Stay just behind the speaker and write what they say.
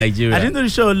Nigeria. I didn't do the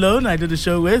show alone. I did the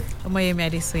show with Omoyemi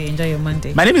Adesoye. Enjoy your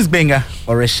Monday. My name is Benga,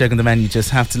 or Eshek, the man you just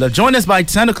have to love. Join us by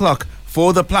 10 o'clock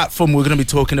for the platform. We're going to be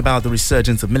talking about the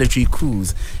resurgence of military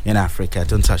coups in Africa.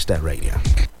 Don't touch that radio.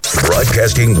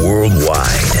 Broadcasting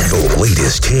worldwide, the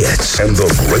latest hits and the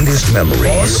greatest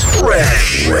memories.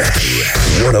 Fresh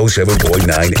 107.9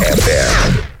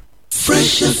 FM.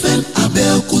 Fresh FM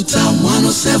Abeokuta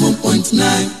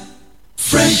 107.9.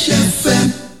 Fresh FM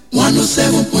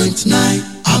 107.9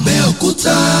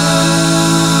 Abeokuta.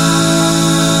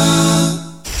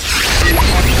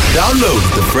 Download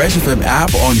the Fresh FM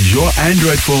app on your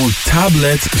Android phone,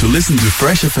 tablet to listen to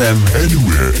Fresh FM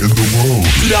anywhere in the world.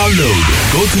 To download,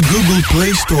 go to Google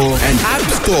Play Store and App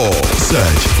Store.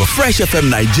 Search for Fresh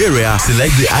FM Nigeria,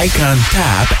 select the icon,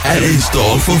 tap, and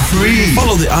install for free.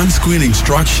 Follow the on-screen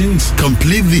instructions,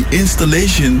 complete the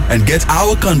installation, and get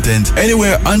our content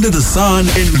anywhere under the sun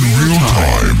in real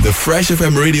time. The Fresh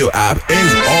FM radio app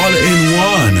is all in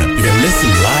one. You can listen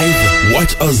live,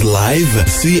 watch us live,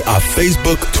 see our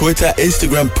Facebook, Twitter,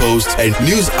 Instagram posts, and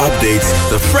news updates.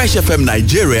 The Fresh FM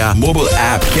Nigeria mobile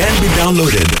app can be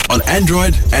downloaded on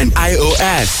Android and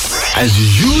iOS. As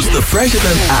you use the Fresh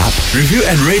FM app, review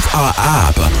and rate our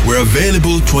app. We're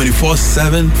available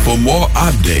 24/7 for more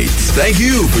updates. Thank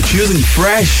you for choosing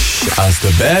Fresh as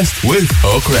the best with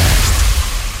Oakrest.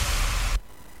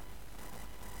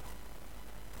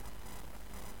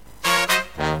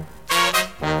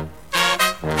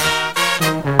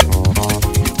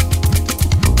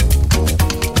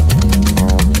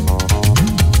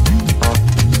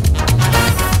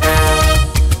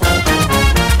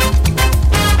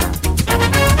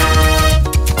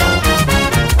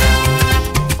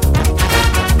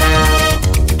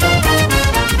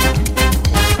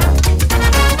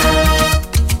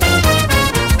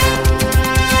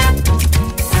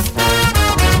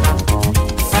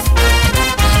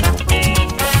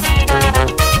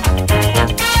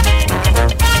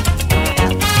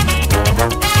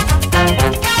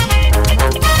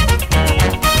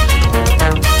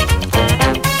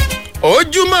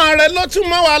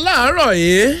 láàárọ̀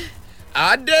yìí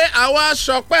adé àwa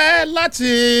sọpẹ́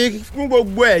láti fún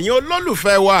gbogbo ẹ̀yin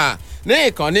olólùfẹ́ wa ní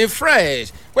ìkànnì Fresh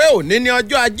pé òní ní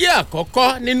ọjọ́ ajé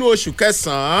àkọ́kọ́ nínú oṣù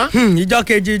kẹsàn-án. ìjọ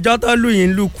kejì ìjọ tó lù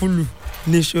yín lùkulù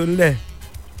níṣó ńlẹ̀.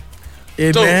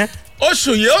 èmẹ́.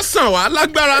 oṣù yìí ó sàn wá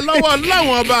lágbára lọ́wọ́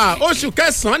Ọlọ́run ọba oṣù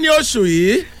kẹsàn-án ní oṣù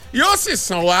yìí yóò sì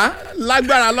sàn wá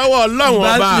lágbára lọ́wọ́ Ọlọ́run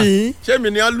ọba ṣé mi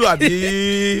ni ó lù àbí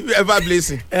ever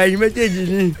blessing. ẹ̀yin méjèèjì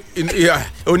ni.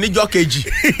 oníjọ́ kejì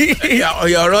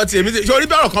ọ̀rọ̀ tí èmi ṣe orí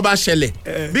bí ọ̀rọ̀ kan bá ṣẹlẹ̀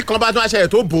bí kan bá tún ṣẹlẹ̀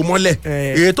tó bò mọ́lẹ̀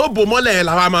èyí tó bò mọ́lẹ̀ yẹn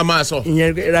làwa máa sọ.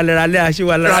 ìyẹn ralẹ̀ralẹ̀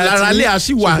àṣìwà lára ralẹ̀ralẹ̀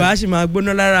àṣìwà ṣùgbọ́n àṣì máa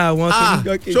gbóná lára àwọn tó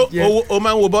níjọ́ kejì. so o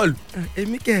máa ń wo bọ́ọ̀lù.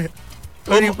 èmi kẹ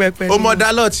orí pẹpẹ o mọ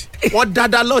dálọ́ọ̀tì wọ́n dá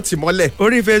dálọ́ọ̀tì mọ́lẹ̀.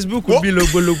 orí Facebook bí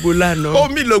logologo lánàá. ó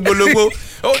mi logologo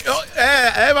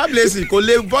ẹ bá bilẹ̀sì kò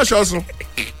lè bọ́ṣọ sùn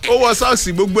ó wọ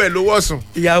sọ́ọ̀sì gbogbo ẹ̀ ló wọ̀ sùn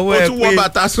ìyàwó ẹ pé ó tún wọ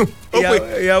bàtà sùn.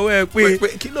 ìyàwó ẹ pé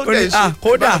kí ló dé ṣe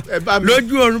kódà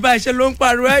lójú ọ̀run báyìí ṣe ló ń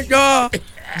pariwo ẹjọ́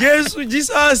Jésù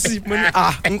Jísọ́ọ̀sì mo ní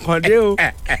nǹkan dé o.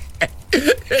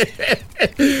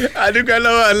 adúpẹ́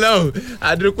lọ́wọ́ Ọlọ́run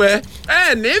adúpẹ́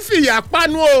ẹ ní fìyà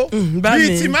pánú o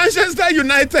bíi ti Manchester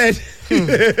United.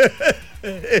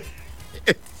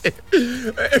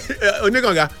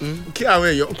 oníkànga kí àwọn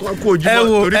èèyàn kú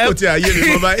ojúmọ́ torí kò tí ayé mi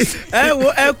mọ́ báyìí.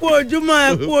 ẹ kú ojúmọ́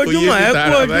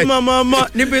mọ́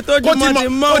níbi tó jùmọ̀ ti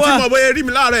mọ́ wá. ó ti mọ̀ bóyá rí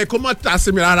mi láàárọ̀ ẹ̀ kó mọ̀ tà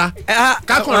sí mi rárá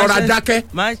kákan rọra dákẹ́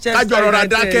kájọ rọra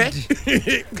dákẹ́.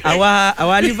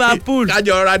 àwa Liverpool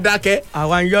kájọ rọra dákẹ́.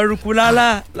 àwa ń yọrùkú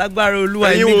lálá lágbára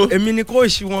Olúwa èmi ni kò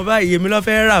sí wọn báyìí èmi ló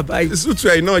fẹ́ rà báyìí. sùtù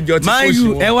ẹ̀ náà jọ ti kò sí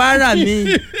wọn. ẹ wá rà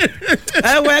mí.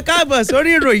 ẹ wọ ẹ káàbọ̀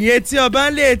sórí ìròyìn etí ọba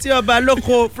ńlẹ̀ etí ọba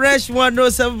lóko Fresh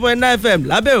 107.9 FM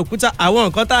lábẹ́òkúta àwọn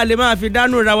nǹkan tá a lè máa fi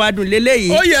dánú ra wa dùn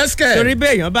lélẹ́yìí. ó yẹ skẹ̀. torí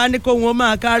bẹ́ẹ̀ èèyàn bá ní kó wọn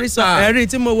máa kárí sọ ẹ̀rí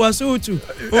tí mo wọ súùtù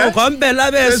nǹkan ń bẹ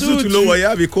lábẹ́ súùtù. súùtù ló wọ̀ yá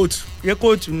àbí kóòtù. yẹ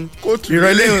kóòtù ni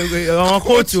ìrọ̀lẹ́ àwọn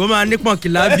kóòtù ó máa nípọn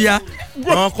kìlábíà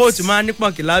àwọn kóòtù máa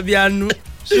nípọn kìlábíà nú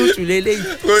súùtù lélẹ́yìí.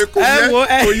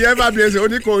 kò yẹ bá mi ẹsẹ̀ ó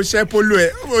ní kò ṣẹ́ polo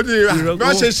ẹ̀ ó ní bí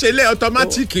wọ́n ṣe ṣe lé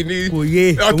ọtọmátìkì ni. kò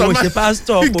yé òun ṣe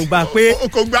pásítọ̀ kò gbà pé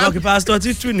ọkì pásítọ̀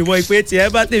títù níwọ̀ ìpè tí ẹ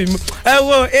bá tèmi mú. ẹ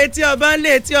wo etí ọba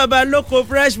ńlẹ̀ etí ọba lóko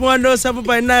Fresh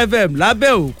 107.9 FM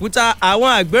lábẹ́òkúta àwọn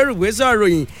àgbérùgbésọ̀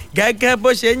ròyìn gẹ́gẹ́ bó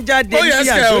ṣe ń jáde ní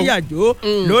yàjóyàjó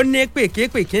ló ní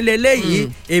pèkínpèkín lélẹ́yìí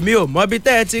èmi ò mọ bí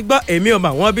tẹ́ ẹ ti gbọ́ èmi ò mọ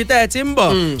àwọn bí tẹ́ ẹ ti ń bọ̀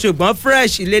ṣùgbọ́n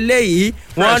Fresh lélẹ́yìí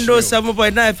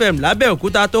 107.9 FM lábẹ́òkúta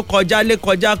abẹ́òkúta tó kọjá lé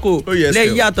kọjá kò lè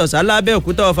yàtọ̀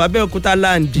sálábẹ́òkúta ọ̀fà abẹ́òkúta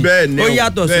láǹdì ó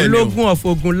yàtọ̀ sí ológun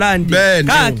ọ̀fọ̀gùn láǹdì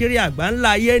káàkiri àgbáńlá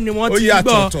ayé ni wọ́n ti ń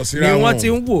gbọ́ ni wọ́n ti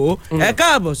ń wò ó ẹ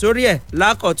káàbọ̀ sórí ẹ̀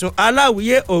lákọ̀tún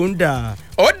aláwìyé òun dà.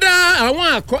 Ó dá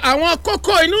àwọn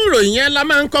kókó inú ìròyìn yẹn la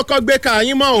máa ń kọ́kọ́ gbé ka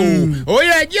yín mọ́ o. Ó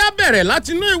yẹ jẹ́ bẹ̀rẹ̀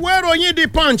láti inú ìwé ìròyìn The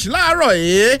Punch láàárọ̀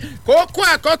yìí. Kókó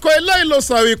àkọ́kọ́ eléyìí ló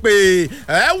sọ wípé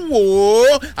ẹ wò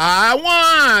ó àwọn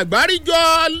àgbáríjọ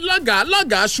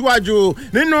lọ́gàálọ́gàá ṣíwájú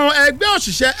nínú ẹgbẹ́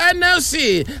òṣìṣẹ́ NLC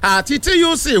àti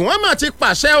TUC wọ́n mà ti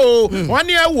pàṣẹ o. Wọ́n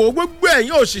ní ẹ wò ó gbogbo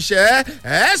ẹ̀yin òṣìṣẹ́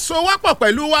ẹ so wápọ̀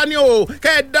pẹ̀lú wa ni o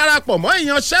kẹ́ ẹ darapọ̀ mọ́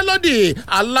ìyanṣẹ́lódì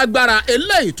alágbára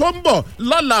eléyìí tó ń bọ̀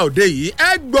lọ́la òde yìí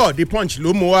ẹ gbọ́ The Punch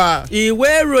ló mú wa. ìwé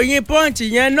ìròyìn Punch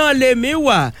yẹn náà lèmi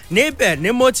wà níbẹ̀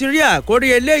ni mo ti rí àkórí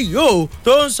eléyìí o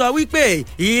tó ń sọ wípé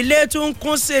ilé tún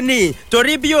kún sí ni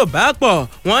torí bí ò bá pọ̀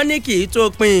wọ́n ní kì í tó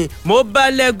pin mo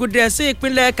balẹ̀ gùdẹ̀ sí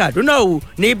ìpínlẹ̀ Kaduna o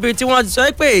níbi tí wọ́n ti sọ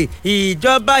pé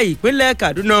ìjọba ìpínlẹ̀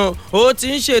Kaduna ó ti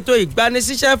ń ṣètò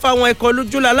ìgbanisíṣẹ́ fáwọn ẹ̀kọ́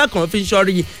olójúlá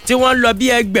alákànfíṣọ́rí tí wọ́n lọ bí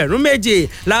 2,000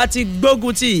 láti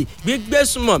gbógun ti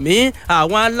gbígbésùmọ̀mí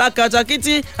àwọn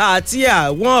alákatakítí àti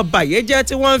àwọn ọ̀bàyéjẹ́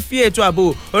tí wọ́n ń fi ètò ààbò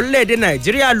orílẹ̀-èdè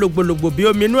Nàìjíríà lògbòlògbò bí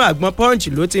omi inú àgbọn Punch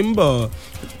ló ti ń bọ̀.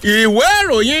 ìwé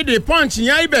ìròyìn The Punch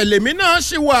yẹn ibẹ̀ lèmi náà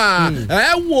ṣì wà ẹ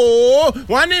wò ó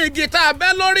wọ́n ní igi tá a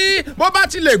bẹ́ lórí bó bá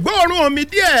ti lè gbóòórùn omi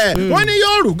díẹ̀ wọ́n ní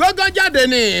yóò rú gángan jáde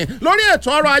ní lórí ètò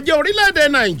ọrọ̀ ajé orílẹ̀-èdè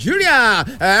Nàìjíríà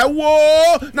ẹ wò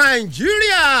ó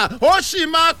Nàìjíríà ó sì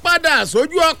máa padà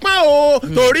sójú ọpọ́n o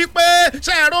torí pé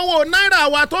ṣẹ́ẹ̀rọ̀wò náírà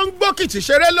wa tó ń gbókìtì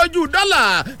ṣeré lójú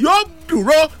dọ́là yóò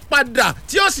dúró padà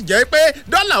tí ó sì jẹ́ pé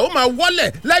dọ́là ó máa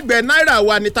wọlẹ̀ lẹ́gbẹ̀ẹ́ náírà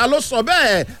wa níta ló sọ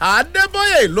bẹ́ẹ̀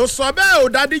Adébóyè ló sọ bẹ́ẹ̀ ò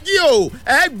Dadiji o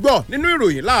ẹ gbọ́ nínú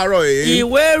ìròyìn láàárọ̀ yìí.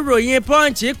 ìwé ìròyìn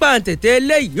Punch pàǹtẹ̀tẹ̀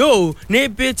eléyìí o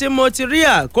níbi tí mo ti rí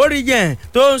àkórí yẹn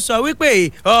tó ń sọ wípé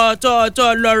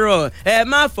ọ̀tọ̀ọ̀tọ̀ lọ̀rọ̀ ẹ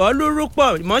má fọ́ lórúkọ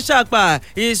mọ́ṣápà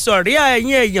ìsọ̀rí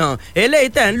ẹ̀yìn èèyàn eléyìí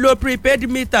tẹ̀ ń lo prepaid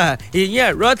meter ìyẹn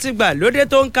ẹ̀rọ ti gbà lóde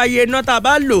tó ń kàyé iná tá a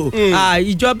bá lò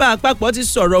ìjọba àpapọ̀ ti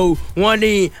sọ̀rọ̀ o wọ́n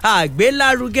ní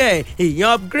àgbélárugẹ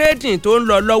ìyẹn upgrading tó ń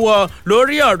lọ lọ́wọ́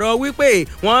lórí ọ̀rọ̀ wípé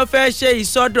wọ́n fẹ́ ṣe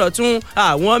ìsọdọ̀tun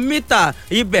àwọn mítà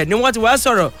ibẹ̀ ni wọ́n ti wá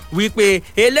sọ̀rọ̀ wípé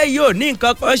eléyìí ò ní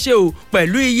nǹkan kan ṣe o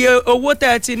pẹ̀lú iye owó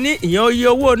tẹ́ ẹ ti ní ìyẹn iye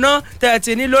owó náà tẹ́ ẹ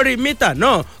ti ní lórí mítà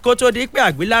náà kó tó di pé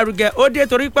àgbélárugẹ ó dé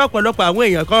torí pé ọ̀pọ̀lọpọ̀ àwọn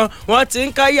èèyàn kan wọ́n ti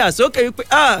ń káyà sókè wípé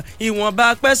ìwọ̀nba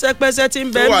pẹ́sẹ́pẹ́sẹ́ ti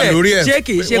ń bẹ́ẹ̀ ṣé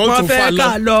kì í ṣe kán fẹ́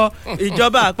ká lọ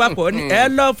ìjọba àpapọ̀ ní ẹ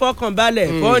lọ fọkànbalẹ̀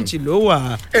Punch ló wà.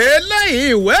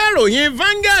 eléyìí ìwé ìròyìn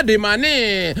Vanguard mà ní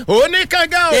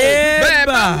oníkẹ́gẹ́ o bẹ́ẹ̀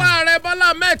bá wà ààrẹ Bọ́lá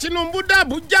Ahmed Tinubu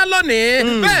dàbújá lónìí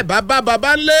bẹ́ẹ̀ bá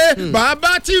bàbá ńlẹ̀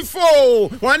bàbá ti fò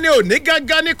wọ́n ní òní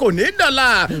gángan ni kò ní dọ̀là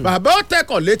bàbá ó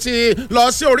tẹ̀kọ̀ létí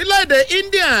lọ sí orílẹ̀-èdè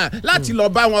India láti lọ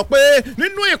bá wọn pé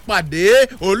nínú ìpàdé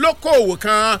olókoòwò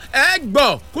kan ẹ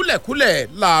gbọ́ kúlẹ̀kúlẹ̀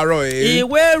láàárọ̀ yìí.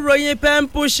 ìwé ìròyìn pen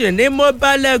pushing ní mo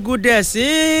balẹ̀ gùdẹ̀ sí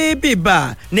bìbà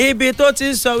níbi tó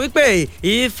ti sọ wípé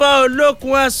Ifá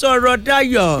olókun asọ̀rọ̀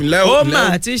dayọ̀ ó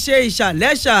mà ti ṣe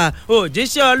ìṣàlẹ́ṣà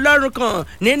òjíṣẹ́ Ọlọ́run kan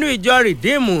nínú ìjọ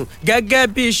rìdíìmù gẹ́gẹ́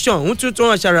bí Ṣọ̀ún tuntun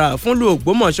ọ̀ṣàrà fúnlùú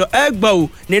Ògbómọ̀ṣọ́ ẹ gbọ́ ò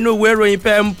nínú ìwé ìròyìn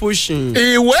pen pushing.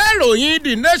 ìwé ìròyìn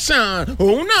The Nation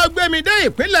òun náà gbé mi dé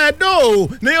ìpínlẹ̀ Edo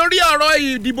ní orí ọ̀rọ̀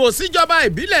ìdìbò síjọba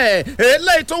ìbílẹ̀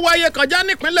eléyìí tó wáyé kọjá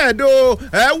nípínlẹ̀ Edo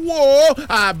ẹ wo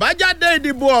àbájáde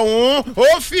ìdìbò ọ̀hún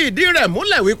ó fi ìdí rẹ̀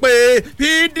múlẹ̀ wípé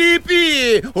PDP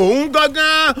òun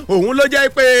gangan òun ló jẹ́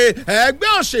pé ẹgbẹ́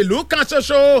òṣèlú kan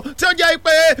ṣoṣo tí ó jẹ́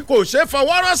pé kò ṣe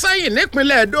fọwọ́rọ́ sẹ́yìn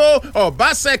nípínlẹ̀ Edo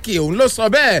Ọbaṣẹ́kì òun ló sọ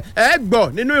bẹ́ẹ̀ ẹ gbọ́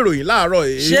nínú ìròyìn láàárọ̀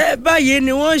yìí. ṣé báyìí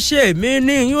ni wọ́n ṣe mí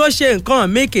ní yóò ṣe nǹkan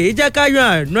mi kì í jẹ́ ká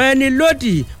yan àná ẹni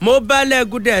lódì mo balẹ̀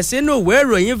gudẹ̀ sínú ìwé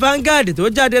ìròyìn Vanguard tó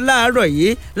jáde láàárọ̀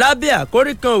yìí lábẹ́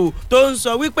àkórí kan ò tó ń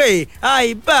sọ wípé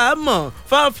àìbámọ̀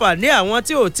fáǹfààní àwọn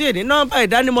tí ò tí ì ní nọ́mbà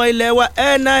ìdánimọ̀ ilẹ̀ wa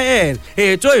NIN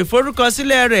ètò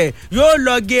ìforúkọsílẹ̀ rẹ̀ yóò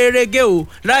lọ gerege o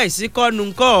láìsí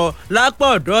kọ́nu-ńkọ́ lápò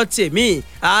ọ̀dọ̀ tèmi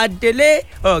Adélé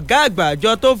ọ̀gá àgbà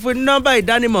àjọ tó fún nọ́mbà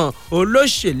ìdánimọ̀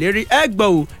olóṣèlérí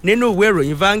ẹgbọ̀n nínú ìwé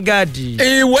ìròyìn Vanguard.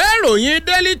 ìwé ìròyìn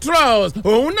Daily Trust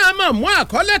òun náà mọ̀ mú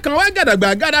àkọlé kan wá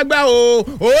gàdàgbà o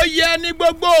ó yẹ ní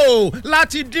gbogbo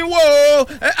láti dínwó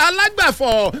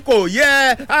alágbàfọ̀ kò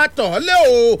yẹ àtọ̀lé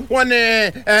o wọn ni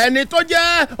ẹni tó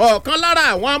jẹ́ ọ̀kan lára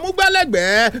àwọn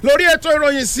amúgbálẹ́gbẹ̀ẹ́ lórí ètò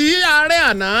ìròyìn sí ààrẹ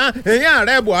àná ìyẹn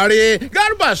ààrẹ Buhari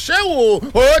Garba Shehu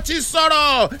ó ti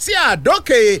sọ̀rọ̀ sí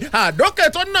Àdókè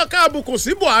tó tó nàka àbùkù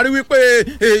sí Buhari wípé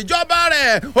ìjọba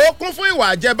rẹ̀ ó kún fún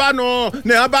ìwà àjẹbánu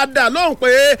ni wọ́n bá dá lóhùn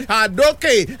pé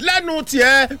àdókè lẹ́nu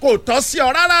tiẹ̀ kò tọ́ sí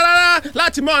ọ rárá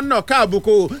láti máa nàka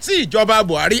àbùkù sí ìjọba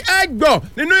Buhari. ẹ gbọ́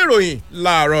nínú ìròyìn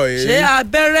láàárọ̀ yìí. ṣé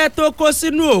abẹ́rẹ́ tó kó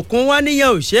sínú òkun wọn níyẹn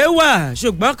ò ṣeé wà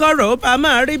ṣùgbọ́n kọ́rọ̀ ó bá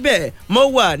máa rí bẹ́ẹ̀. mo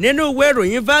wà nínú ìwé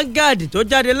ìròyìn Vanguard tó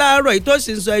jáde láàárọ̀ yìí tó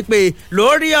sì ń sọ pé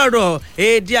lórí ọ̀rọ̀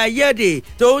èdè àìyedè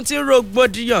tó ń ti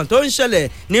rògbòdìyàn tó ń ṣẹlẹ̀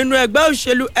nínú ẹgbẹ́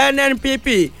òṣèlú NNPP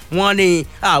wọ́n ní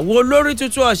àwọn olórí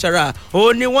tuntun ọ̀ṣàrà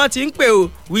òun ni wọ́n ti ń pè ó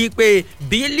wípé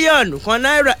bílíọ̀nù kan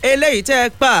náírà eléyìí tẹ́ ẹ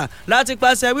pa láti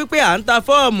pàṣẹ wípé à ń ta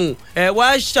fọ́ọ̀mù ẹ wá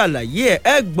ṣàlàyé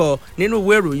ẹ gbọ́ nínú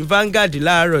ìwé ìròyìn Vanguard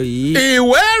láàárọ̀ yìí.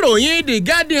 ìwé ìròyìn The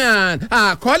Guardian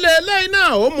àkọlé eléyìí náà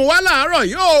ó mú wá láàárọ̀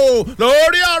yóò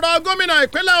lórí ọ̀rọ̀ gómìnà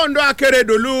ìpínlẹ̀ Ondo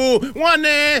Akérédolú wọ́n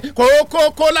ní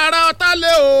kókókó lára ọ̀tá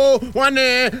lé o wọ́n ní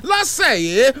lọ́sẹ̀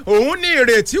yìí òun ní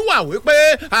ìrètí wà wípé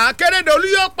Akérédolú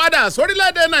yóò padà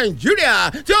sórílẹ̀-èdè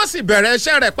Nàìjíríà tí ó sì bẹ̀rẹ̀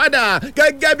iṣẹ́ rẹ̀ padà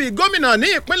gẹ́gẹ́ bí gómìnà ní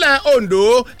ìpínlẹ̀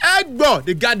Ondo. ẹ gbọ́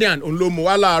The Guardian òun ló mú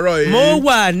wá láàárọ̀ yìí. mo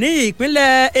wà ní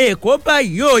ìpínlẹ̀ Èkó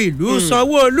báyìí o ìlú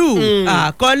Sanwó-Olú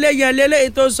àkọlé yẹn lélẹ́yìí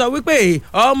tó sọ wípé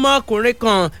ọmọkùnrin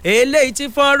kan eléyìí tí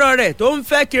fọ́nrán rẹ̀ tó ń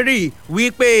fẹ́ kiri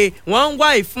wípé wọ́n ń wá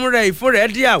ìfún rẹ̀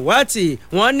di àwátì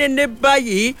wọ́n ní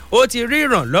báyìí ó ti rí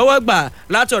ìrànlọ́wọ́ gbà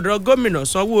látọ̀dọ̀ gómìnà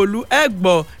Sanwó-Olú. ẹ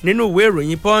gbọ́ nínú ìwé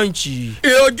ìròyìn Punch.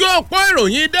 ojú òpó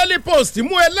ìròyìn Daily Post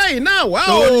mú eléyìí náà wá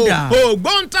o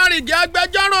ògbóǹtarìgì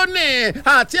agbẹjọ́rò ni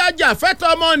àti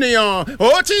ajàfẹ́tọ̀ọ́ ọmọnìyàn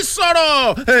ó ti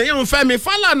sọ̀rọ̀ Fẹ́mi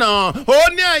Fálànà ó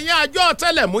ní ẹ̀yìn àjọ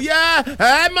ọ̀tẹlẹ̀múyẹ́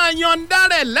ẹ máa yọ̀ǹda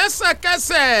rẹ̀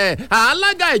lẹ́sẹ̀kẹsẹ̀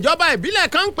alága ìjọba ìbílẹ̀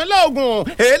kan ìpínlẹ̀ Ògùn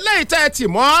eléyìí tẹ́ tì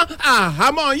mọ́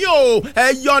àhámọ́ yín o ẹ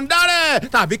yọ̀ǹda rẹ̀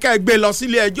tàbí kẹ́ gbé lọ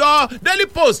sílé ẹjọ́. Daily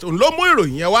Post ló mú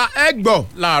ìròyìn yẹn wá ẹ gbọ́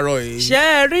láàárọ̀ yìí. ṣé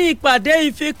ẹ rí ìpàdé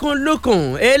ìfikùnlukùn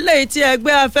eléyìí tí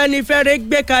ẹgbẹ́ Afẹ́nifẹ́re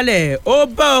gbé kalẹ̀ ó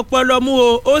bá ọpọlọ mu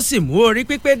o ó sì mú orí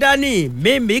pípé dání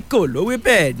mímí kò ló wí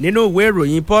bẹ́ẹ̀ nínú ìwé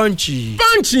ìròyìn Punch.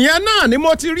 Punch yẹn náà ni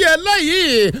mo ti rí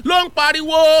eléyìí ló ń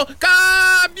pariwo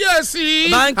kábíyèsí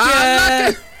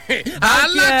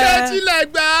alákẹ́ tilẹ̀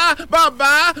gbà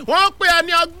bàbá wọ́n pe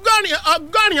ẹni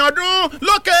ọgọ́rin ọdún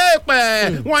lókè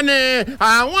èèpẹ̀ wọ́n ní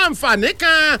àwọn àǹfààní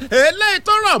kan eléyìí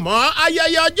tó rọ̀ mọ́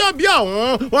ayẹyẹ ọjọ́ bí ọ̀hún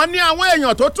wọ́n ní àwọn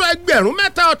èèyàn tó tó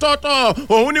 3,000 ọ̀tọ̀ọ̀tọ̀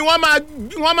òun ni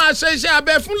wọ́n máa ṣe iṣẹ́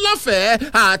abẹ fún lọ́fẹ̀ẹ́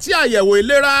àti àyẹ̀wò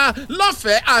ìlera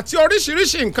lọ́fẹ̀ẹ́ àti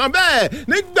oríṣiríṣi nǹkan bẹ́ẹ̀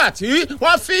nígbà tí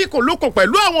wọ́n fi kùlùkùn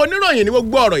pẹ̀lú àwọn oníròyìn ní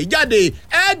gbogbo ọ̀rọ̀ ìjáde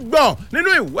ẹ gbọ́ nínú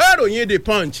ìwé ìròyìn The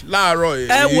Punch láàárọ̀ yìí.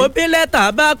 ẹ wo bí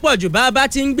lẹ́tà bá pọ̀ jù bá a bá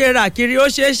ti ń gbéra kiri ó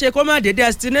ṣeé ṣe kó má dé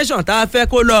destination tá a fẹ́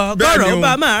kó lọ gọ́rọ̀ ó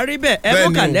bá máa rí bẹ́ẹ̀ ẹ mú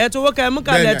kàlẹ́ tó wó kẹ́ ẹ mú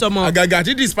kàlẹ́ tọmọ. àgàgà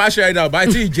tí dispatch rider ọba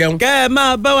ti jẹun. kẹ́ ẹ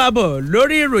máa bá wa bọ̀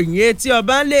lórí ìròyìn etí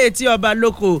ọba ńlẹ̀ etí ọba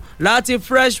lóko láti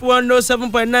Fresh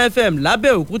 107.9 FM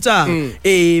lábẹ́òkúta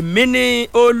èmi ní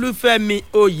Olúfẹ́mi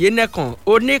Oyènẹ́kan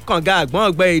oníkànga àgbọ̀n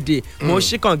ọ̀gbẹ́ èdè mo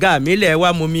ṣí kànga mi lẹ̀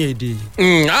wá mú mi èdè.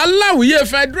 aláwìyé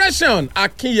Federation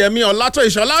Akínyẹmí Ọlátó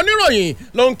Ìṣọ̀lá oníròyìn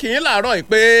ló ń kí yín láàárọ̀ yìí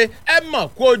pé ẹ mọ̀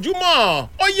kó ojúmọ́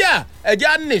ó yá ẹ̀jẹ̀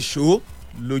á nìṣó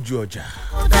lójú ọjà.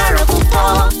 ó dára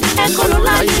púpọ̀ ẹ̀kọ́ ló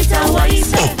láyé ìdáwọ̀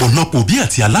ìfẹ́. ọ̀pọ̀lọpọ̀ òbí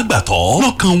àti alágbàtọ́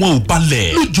lọ́kàn wọn ò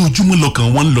balẹ̀ lójoojúmọ́ lọ́kàn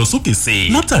wọn ń lọ sókè sí i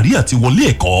látàrí àti wọlé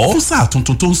ẹ̀kọ́ fún sáà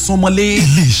tuntun tó ń sánmọ́lé.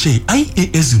 iléeṣẹ́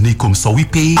IAS Unicom sọ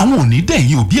wípé àwọn ò ní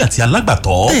dẹ̀yìn òbí àti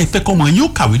alágbàtọ́ ẹ fẹ́ kọ́mọ yín ó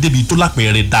kàwé débi tó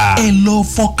lápẹẹrẹ dáa ẹ lọ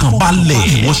fọkàn balẹ̀.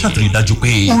 ìwọ ṣàtìrí dájú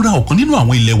pé ó ra ọ̀kan nínú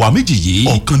àwọn ilẹ̀ wa méjì yìí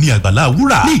ọ̀kan ní Àgbàlá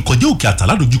Wúrà ní Ìkọjẹ́ Òkè Àtà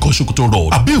ládojúkọ Sokoto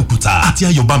Road Abẹ́òkúta àti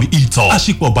Ayọ̀bámi Ìtọ̀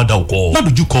Àṣìpọ̀ Ọ̀bàdà Òkò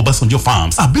ládojúkọ Ọbásanjọ́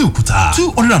Farms Abẹ́òkúta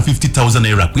 250,000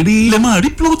 naira péré lẹ máa rí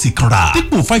plọ́ọ̀tì kan rà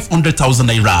dípò 500,000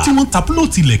 naira tí wọ́n ta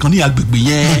plọ́ọ̀tì ilẹ̀ kan ní agbègbè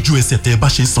yẹn. lójú ẹsẹ̀ tẹ́ bá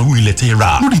ṣe sanwó ilẹ̀ tẹ́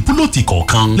rà lórí plọ́ọ̀tì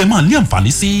kọ̀ọ̀kan lẹ máa ní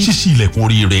àǹfààní sí ṣíṣí ilẹ̀kùn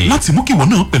oríire láti mú kí ìwọ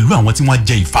náà pẹ̀lú àwọn tí wọ́n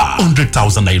jẹ ìfà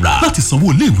 100,000 naira láti sanwó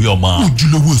iléèwé ọmọ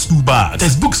ojúlówó school bag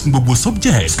textbooks fún gbogbo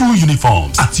subject school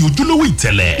uniforms àti ojúlówó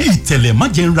ìtẹ̀lẹ̀ má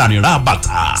jẹ́ nranira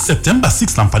bàtà. September 6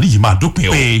 àǹfààní yìí máa dópin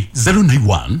o. pé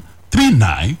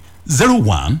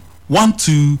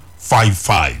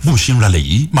 09139011255. bó ṣe ń ralẹ̀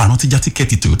yìí máa rántí já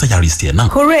tíkẹ́ẹ̀tì Toyota Yaris tiẹ̀ náà.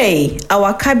 Hooray!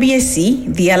 Our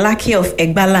Kabiyesi, the Alake of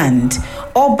Egbaland,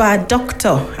 Oba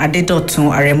Dr.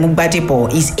 Adedotun Aremu Gbadebo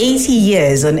is 80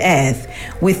 years on earth.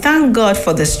 We thank God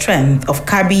for the strength of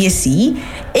Kabiyesi,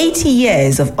 80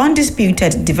 years of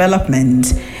undisputed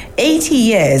development, 80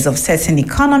 years of setting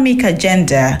economic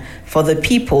agenda, for the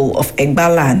people of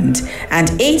Egbaland, and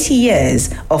 80 years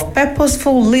of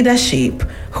purposeful leadership.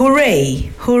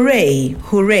 Hooray, hooray,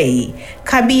 hooray.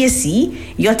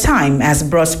 Kabiesi, your time has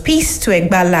brought peace to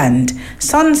Egbaland.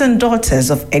 Sons and daughters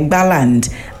of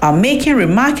Egbaland are making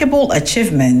remarkable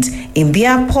achievements in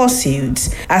their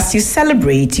pursuits. As you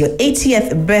celebrate your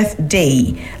 80th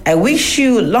birthday, I wish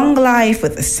you long life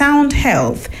with sound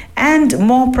health and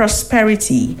more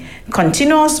prosperity,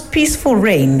 continuous peaceful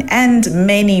reign, and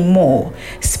many more.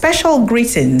 Special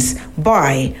greetings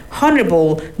by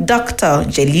Honorable Dr.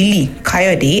 Jelili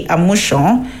Kayode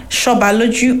Amushon,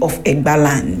 Shobaloju of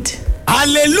Egbaland.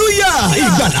 Hallelujah!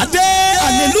 Ìgbàlà dé!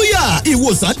 Hallelujah!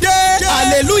 Ìwòsàn dé!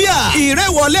 Hallelujah!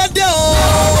 Ìrẹ́wọlé dé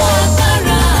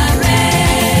o!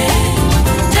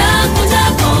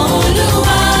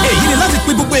 Èyí ni láti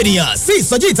pe gbogbo ènìyàn sí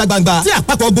ìsọjí ìta gbangba tí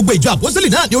àpapọ̀ gbogbo ìjọ àpọ́sítélì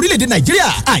náà ní orílẹ̀-èdè Nàìjíríà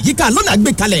àyíká lọ́nà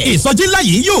gbé kalẹ̀. Ìsọjí ńlá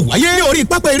yìí yóò wáyé ní orí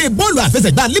pápá eré bọ́ọ̀lù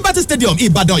àfẹsẹ̀gbá Liberty Stadium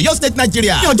Ìbàdàn, Ọ̀yọ́ State,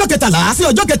 Nigeria ní ọjọ́ 13 sí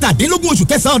ọjọ́ 17 oṣù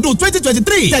kẹsàn-án ọdún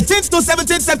 2023 13th to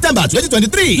 17th September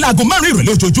 2023 láago 5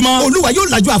 ìrọ̀lẹ́ ojoojúmọ́. Olúwa yóò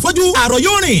lajú afọ́jú, àrọ̀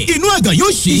yóò rìn, inú àgàn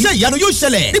yóò ṣí, iṣẹ́ ìyanu yóò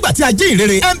ṣẹlẹ̀ nígbà tí ajé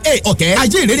ìrere M.A. Ọ̀kẹ́,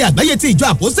 ajé ìrere àgbáyé ti ìjọ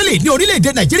àpọ́sítélì ní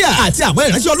orílẹ̀-èdè Nàìjíríà àti àwọn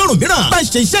ìránṣẹ́ Ọlọ́run mìíràn bá ń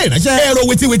ṣe iṣẹ́ ìránṣẹ́. Ẹ̀rọ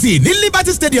wìtìwìtì ní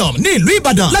Liberty Stadium ní ìlú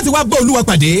Ìbàdàn láti wá gbọ́ Olúwa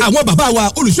pàdé. Àwọn bàbá wa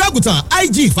olùṣọ́-àgùntàn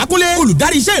IG Fákúnlé,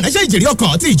 olùdarí iṣẹ́ ìránṣẹ́ ìjèrè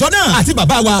ọkàn ti ìjọ náà, àti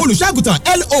bàbá wa olùṣọ́-àgùntàn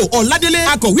L.O. Ọládélé,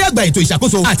 akọ̀wé àgbà ètò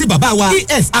ìṣàkóso, àti bàbá wa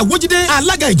E.S. Awójídé,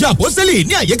 alága ìjọ àpọ́sítélì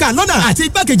ní àyíká lọ́nà àti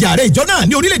igbákejì ààrẹ ìjọ náà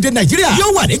ní orílẹ̀-èdè Nàìjíríà yóò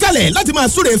wà níkàlẹ̀ láti máa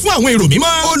súre fún àwọn èrò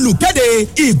mímọ́. Olùkéde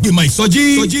ìgbìmọ̀ ìsọjí.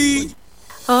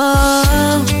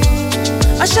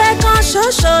 Ọṣẹ kan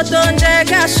ṣoṣo tó ń jẹ́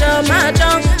káṣọ máa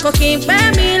dán, kò kí n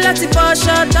pẹ́ mi láti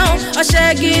fọṣọ tán. Ọṣẹ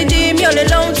gidi mi ò lè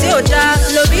lóhun tí ò dáa.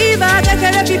 Lòbíbá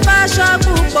kékeré fífa aṣọ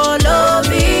púpọ̀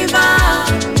Lòbíbá.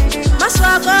 Má sọ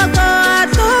àkọ́kọ́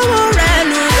àtọwọ́ rẹ̀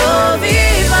nù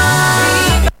Lòbíbá.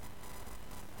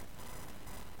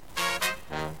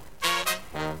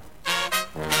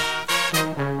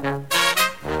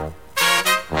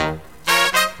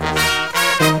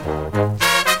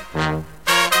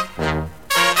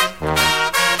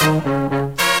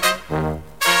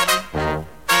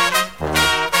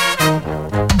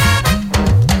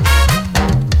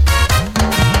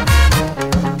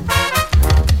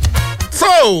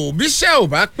 bíṣẹ́ ò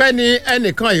bá pẹ́ ni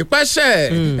ẹnìkan yìí pẹ́ṣẹ̀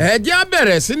ẹ jẹ́ á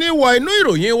bẹ̀rẹ̀ sí ní wọ inú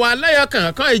ìròyìn wa lẹ́yọ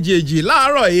kọ̀ọ̀kan èjèèjì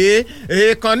láàárọ̀ yìí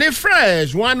ìkànnì fresh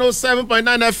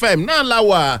 107.9 FM náà la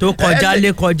wà. tó kọjá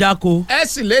lé kọjá ko. ẹ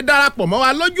sì lè darapọ̀ mọ́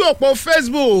wa lójú òpó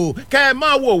Facebook kẹ́ ẹ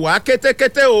máa wò wá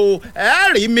kétékété o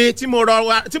ẹ rí mi tí mo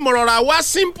rọra wá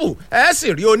simple ẹ sì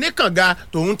rí oníkànga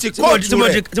tòun ti kóòtù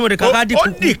rẹ̀ ó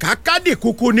dì kákádì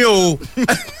kúkú ni o.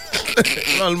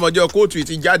 lọ́mọjọ́ kóòtù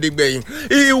ti jáde gbẹ̀yìn.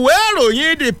 ìwé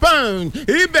ìròyìn The Punch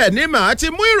ibẹ̀ ni màá ti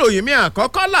mú ìròyìn mi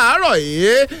àkọ́kọ́ làárọ̀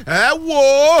yìí. ẹ wo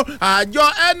àjọ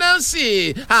NLC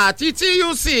àti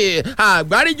TUC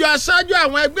àgbáríjọ aṣáájú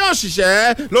àwọn ẹgbẹ́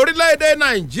òṣìṣẹ́ lórílẹ̀‐èdè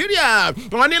Nàìjíríà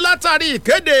wọ́n ní látàrí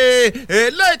ìkéde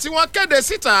eléyìí tí wọ́n kéde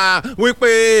síta wípé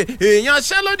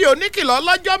ìyanṣẹ́lódì oníkìlọ̀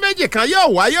lọ́jọ́ méjì kan yóò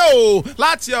wáyé o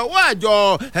láti ọwọ́ àjọ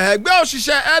ẹgbẹ́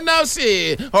òṣìṣẹ́ NLC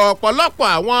ọ̀pọ̀lọpọ̀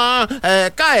àwọn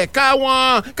ẹ̀ka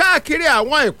wọn káàkiri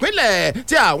àwọn ìpínlẹ̀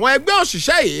tí àwọn ẹgbẹ́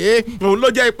òṣìṣẹ́ yìí òun ló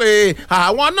jẹ́ pé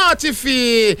àwọn náà ti fi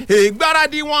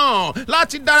ìgbáradì wọn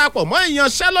láti darapọ̀ mọ́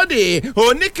ìyanṣẹ́lódì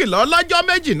oníkìlọ̀ lọ́jọ́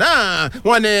méjì náà.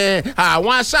 wọ́n ní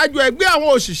àwọn aṣáájú ẹgbẹ́ àwọn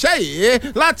òṣìṣẹ́ yìí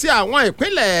láti àwọn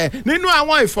ìpínlẹ̀ nínú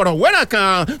àwọn ìfọ̀rọ̀wérọ̀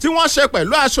kan tí wọ́n ṣe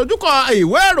pẹ̀lú aṣojúkọ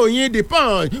ìwé ìròyìn The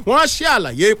Punch wọ́n ṣe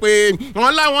àlàyé pé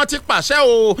wọ́n láwọn ti pàṣẹ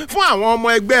o fún àwọn ọmọ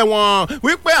ẹgbẹ́ wọn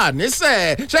wípé àníṣe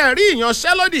ṣe rí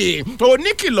ìyanṣẹ́lódì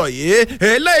oníkìlọ̀ yìí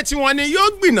eléyìí tí wọ́n ní yóò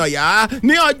gbìnàyà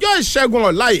ní ọjọ́ ìṣẹ́gun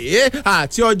ọ̀la yìí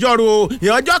àti ọjọ́rú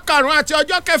ọjọ́ karùn-ún àti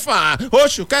ọjọ́ kẹfà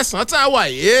oṣù kẹsàn-án tá a wà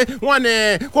yìí wọ́n ní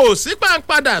kò sí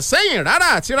pàǹpadà sẹ́yìn rárá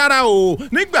àti rárá o.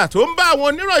 nígbà tó ń bá àwọn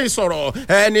oníròyìn sọ̀rọ̀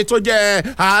ẹni tó jẹ́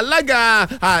alága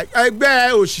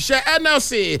ẹgbẹ́ òṣìṣẹ́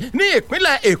NLC ní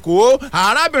ìpínlẹ̀ Èkó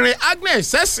arábìnrin Agnes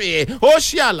Sẹ́sì ó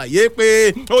ṣe àlàyé pé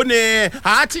ó ní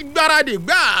àti gbáradì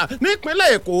gbà nípínlẹ̀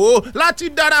Èkó láti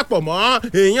darapọ̀ mọ́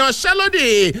ìyanṣẹ́lódì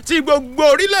tí gbogbo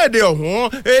orílẹ̀-èdè ọ̀hún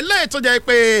eléyìí tó jẹ́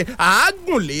pé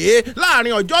àágùnlé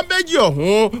láàrin ọjọ́ méjì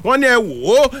ọ̀hún wọ́n ní ẹ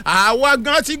wò ó àwa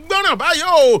gan ti gbọ́ràn báyìí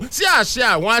o sí àṣẹ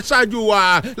àwọn aṣáájú wa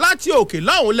láti òkè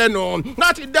lọ́hùn lẹ́nu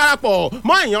láti darapọ̀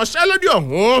mọ́ ìyanṣẹ́lódì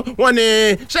ọ̀hún wọ́n ní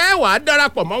ṣé wàá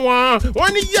darapọ̀ mọ́ wọn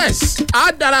wọ́n ní yes á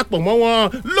darapọ̀ mọ́ wọn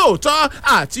lóòótọ́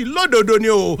àti lódodo ni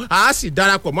o á sì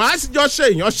darapọ̀ mọ́ á sì jọ ṣe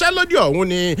ìyanṣẹ́lódì ọ̀hún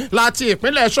ni láti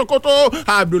ìpínlẹ̀ Sokoto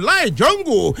Abdullahi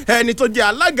Jongu ẹni tó jẹ́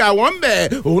alága wọn ń bẹ̀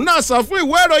òun náà sọ fún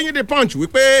ìwé ìròyìn The Punch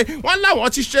wípé wọ́n láwọn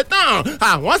ti ṣe tán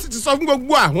àwọn sì ti sọ fún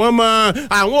gbogbo àwọn ọmọ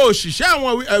àwọn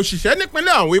òṣìṣẹ́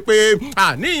nípínlẹ̀ ọ̀hún wípé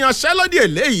àníyànṣẹ́lódì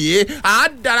eléyìí á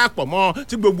darapọ̀ mọ́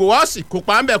tí gbogbo wa sì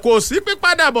kópa ń bẹ̀ kó sí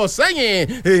pípadàbọ̀ sẹ́yìn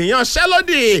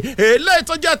ìyanṣẹ́lódì eléyìí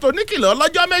tó jẹ́ toníkìlọ̀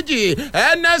lọ́jọ́ méjì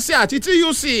NSC àti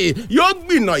TUC yóò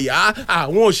gbìnàyà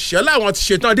àwọn òṣìṣẹ́ láwọn ti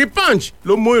ṣetán. The Punch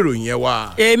ló mú ìròyìn yẹn wá.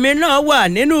 èmi náà wà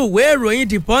nínú ìwé ìròyìn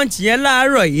The Punch yẹn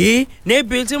láàárọ̀ yìí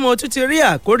níbi tí mo tún ti rí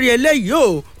àkórí eléyìí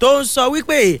o tó ń sọ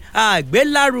wípé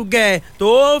àgbélárugẹ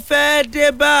tó fẹ́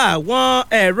dé bá àwọn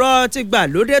ẹ̀rọ ti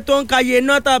gbàlódé tó ń káyé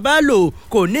iná tá a bá lò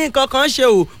kò ní nǹkan kan ṣe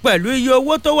o pẹ̀lú iye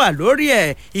owó tó wà lórí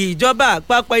ẹ̀. ìjọba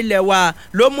àpapọ̀ ilẹ̀ wa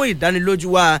ló mú ìdánilójú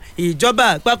wa. ìjọba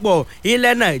àpapọ̀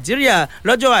ilẹ̀ Nàìjíríà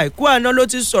lọ́jọ́ àìkú àná ló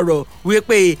ti sọ̀rọ̀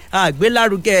wípé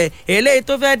àgbélárugẹ eléyìí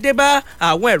tó fẹ́ dé bá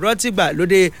àwọn ẹ̀rọ ti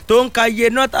gbàlódé tó ń káyé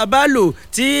iná tá a bá lò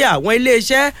tí àwọn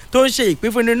iléeṣẹ́ tó ń ṣe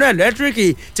ìpínfúnni iná ẹ̀lẹ́tíríkì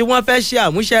tí wọ́n fẹ́ ṣe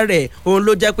àmúṣe rẹ̀ òun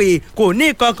ló jẹ́ pé kò ní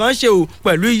nǹkan kan ṣe o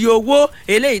pẹ̀lú iye owó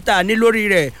eléyìí tá a ní lórí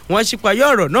rẹ̀. wọ́n ṣípayọ́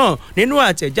ọ̀rọ̀ náà nínú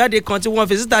àtẹ̀jáde kan tí wọ́n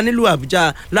fi síta nílùú Àbújá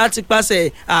láti pàṣẹ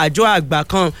àjọ àgbà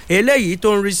kan eléyìí tó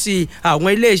ń rí sí àwọn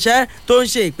iléeṣẹ́ tó ń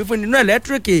ṣe ìpínfúnni iná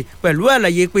ẹ̀lẹ́tíríkì pẹ̀lú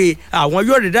àlàyé pé àwọn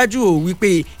yóò rí dájú ò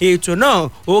wípé ètò náà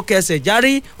ó kẹsẹ̀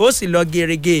járí ó sì lọ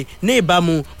gerege ní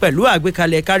ìbámu pẹ̀lú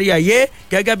àgbékalẹ̀ kárí ayé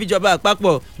gẹ́gẹ́ bíjọba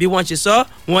àpapọ̀ bí wọ́n ṣe sọ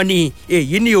wọ́n ní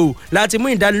èyí ni o láti mú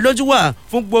ìdánilójú wà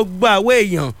fún gbogbo àwọn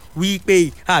èèyàn wípé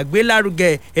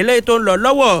àgbélárugẹ eléyìí tó ń lọ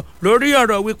lọ́wọ́ lórí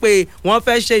ọ̀rọ̀ wípé wọ́n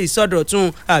fẹ́ ṣe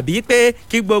ìsọdọ̀tun àbí pé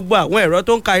kí gbogbo àwọn ẹ̀rọ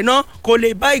tó ń ka iná kó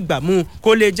lè bá ìgbà mu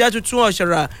kó lè jẹ́ tuntun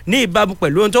ọ̀ṣọ̀rà ní ìbámu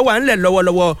pẹ̀lú ohun tó wà ńlẹ̀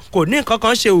lọ́wọ́lọ́wọ́ kò ní nǹkan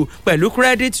kan ṣe o pẹ̀lú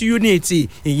credit unit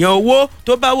ìyẹn owó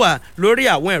tó bá wà lórí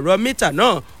àwọn ẹ̀rọ mítà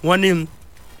náà wọ́n ní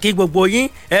kí gbogbo yín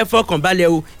ẹ fọkàn balẹ̀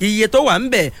o iye tó wà ń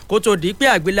bẹ̀ kó tó di pé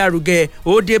àgbélárugẹ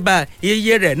ó dé bá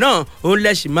iye rẹ̀ náà òun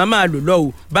lẹ́sìn máa lò lọ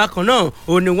o bákan náà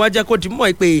òun ni wọ́n jẹ́ kó ti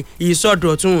mọ̀ pé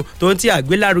ìsọdọ̀tun tó ń ti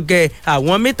àgbélárugẹ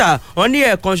àwọn mítà wọn ní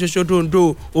ẹ̀ẹ̀kan ṣoṣo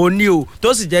dondo òní o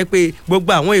tó sì jẹ́ pé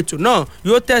gbogbo àwọn ètò náà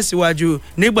yóò tẹ̀síwájú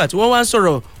nígbà tí wọ́n wá ń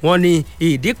sọ̀rọ̀ wọn ní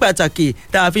ìdí pàtàkì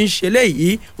tá a fi ń ṣe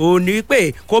léyìí òun ni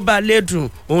pé kó bá lè dùn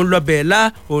òun lọ bẹ̀ẹ́ lá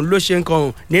òun ló ṣe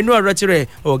nǹkan nínú ọ̀rọ̀ tirẹ̀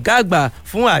ọ̀gá àgbà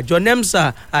fún àjọ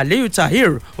NEMSA Aliyu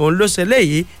Tahir òun ló ṣe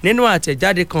léyìí nínú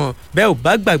àtẹ̀jáde kan bẹ́ẹ̀ ò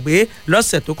bá gbàgbé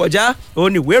lọ́sẹ̀ tó kọjá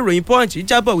òun ìwé ìròyìn Punch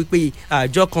jábọ̀ wípé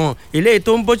àjọ kan eléyìí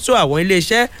tó ń bójútó àwọn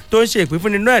iléeṣẹ́ tó ń ṣe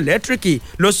ìpínfúnni iná ẹ̀lẹ́tíríkì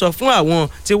ló sọ fún àwọn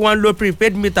tí wọ́n ń lo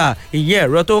prepaid meter ìyẹn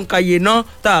ẹ̀rọ tó ń kàyé iná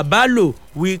tá a bá lò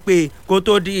wípé kó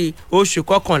tó di oṣù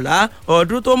kọkànlá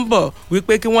ọdún tó ń bọ̀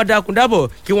wípé kí wọ́n dákun dábọ̀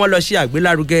kí wọ́n lọ ṣe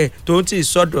àgbélárugẹ tó ń ti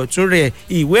sọdọ̀tún rẹ̀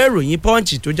ìwé ìròyìn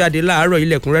Punch tó jáde láàárọ̀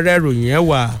ilẹ̀kùnrẹ́rẹ́ ìròyìn ẹ̀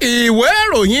wà. ìwé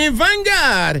ìròyìn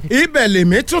Vanguard ibẹ̀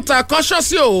lèmi tún ta kọ́ṣọ́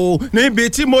sí o níbi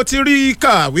tí mo ti rí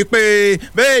kà wípé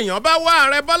béèyàn bá wá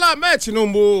ààrẹ Bọ́lá Ahmed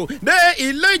Tinubu dé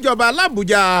ilé ìjọba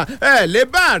l'Àbújá ẹ̀ lè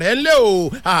bá ààrẹ ńlẹ̀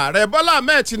o ààrẹ Bọ́lá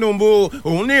Ahmed Tinubu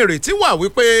òun ní ìrètí wà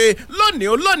wípé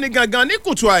lónìí gangan ní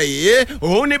kùtù àyè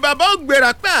òun ni bàbá ó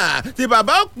gbéra pẹ́ tí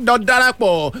bàbá ó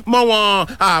darapọ̀ mọ́ wọn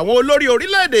àwọn olórí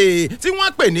orílẹ̀-èdè tí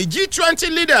wọ́n pè ní G20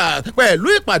 leaders pẹ̀lú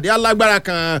ìpàdé alágbára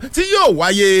kan tí yóò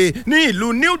wáyé ní ìlú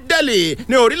New Delhi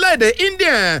ní orílẹ̀-èdè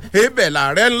India ibẹ̀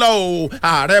làárẹ̀ ń lọ o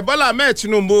ààrẹ Bọ́lá Ahmed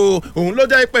Tinubu òun ló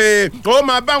jẹ́ pé ó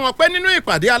máa bá wọn pẹ́ nínú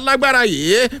ìpàdé alágbára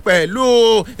yìí pẹ̀lú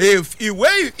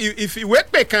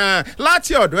ìfìwépè kan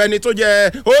láti ọ̀dọ̀ ẹni tó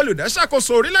jẹ́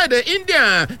olùdáṣàkóso orílẹ̀-èdè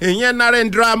India ìyẹn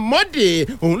Narendra Modi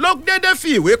òun ló dédé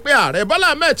fi ìwé pé ààrẹ Bọ́lá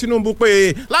Ahmed Tinubu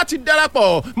pé láti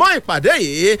darapọ̀ mọ́ ìpàdé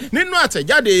yìí nínú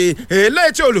àtẹ̀jáde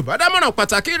eléyìí tí olùbádámọ̀ràn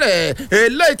pàtàkì rẹ̀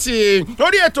eléyìí tí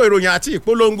lórí ètò ìròyìn àti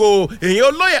ìpolongo ìyẹn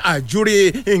olóyè àjúrí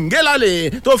Ngelale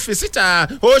tó fi síta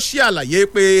ó ṣe àlàyé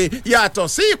pé yàtọ̀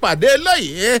sí ìpàdé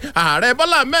eléyìí ààrẹ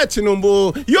Bọ́lá Ahmed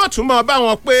Tinubu yóò tún máa bá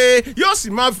wọn pé yóò sì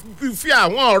máa fi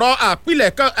àwọn ọ̀rọ̀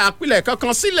àpilẹ̀kọ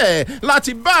kan sílẹ̀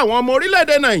láti bá àwọn ọmọ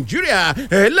orílẹ̀-èdè Nàìjíríà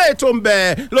eléyìí tó ń bẹ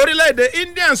lórílẹ̀-èdè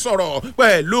India sọ̀rọ̀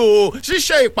pẹ̀lú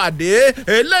ṣíṣe ìpàdé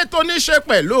eléyìí tó ní ṣe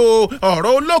pẹ̀lú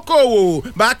ọ̀rọ̀ olókoòwò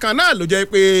bákan náà ló jẹ́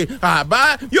pé àbá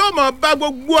yóò mọ bá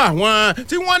gbogbo àwọn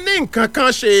tí wọ́n ní nǹkan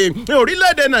kan ṣe ní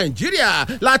orílẹ̀-èdè Nàìjíríà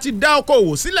láti dá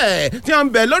okòwò sílẹ̀ tí wọ́n ń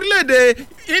bẹ lórílẹ̀-èdè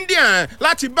India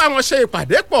láti bá wọn ṣe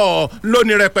ìpàdé pọ̀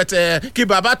lónìí rẹpẹtẹ kí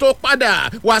bàbá tó padà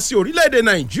wá sí orílẹ̀-èdè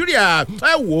Nàìjíríà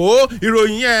ẹ wò ó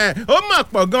ìròyìn yẹn ó mà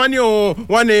pọ̀ gan ni o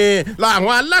wọ́n ní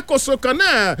làwọn alákòóso kan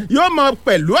náà yóò mọ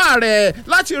pẹ̀lú ààrẹ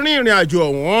láti rin ìrìn ìrìn àjò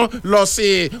ọ̀hún lọ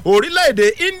sí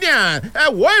orílẹ̀-èdè India. ẹ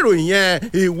wo ìròyìn yẹn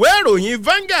ìwé ìròyìn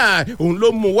Vanguard òun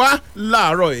ló mú wá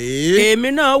láàárọ̀ yìí.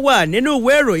 èmi náà wà nínú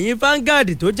ìwé ìròyìn Vanguard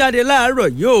tó jáde láàárọ̀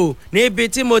yìí o níbi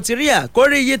tí mo ti rí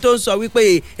àkórí yìí tó ń sọ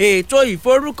wípé ètò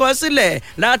ìforúkọsílẹ̀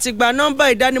láti gba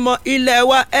nọ́mbà ìdánimọ̀ ilẹ̀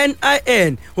wa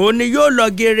NIN òun ni yóò lọ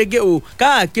gerege o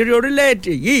káàkiri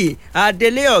orílẹ̀-èdè yìí.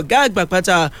 adelé ọ̀gá àgbà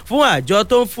pátá fún àjọ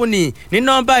tó ń fúnni ní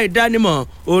nọ́mbà ìdánimọ̀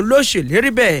òun ló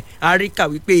ṣèlérí bẹ́ẹ̀. àríkà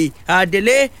wípé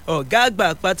adelé ọ̀gá àgbà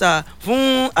pátá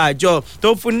fún àjọ tó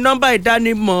ń fúnni nọ́mbà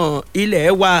ìdánimọ̀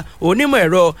ilẹ̀ wa onímọ̀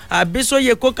ẹ̀rọ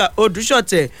Abísóyè Kókà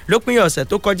Odúṣọ̀tẹ̀ lópin ọ̀sẹ̀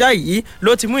tó kọjá yìí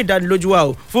ló ti mú ìdánilójú wa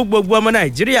o fún gbogbo ọmọ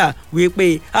Nàìjíríà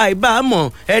wípé àìbámọ̀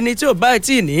ẹni tí ò bá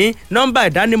tí ní nọ́mbà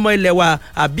ìdánimọ̀ ilẹ̀ wa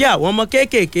àbí àwọn ọmọ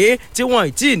kéékèèké tí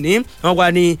wọ́n tí ní wọn wà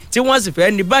ní tí wọ́n sì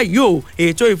fẹ́ ní báyìí o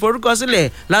ètò ìforúkọsílẹ̀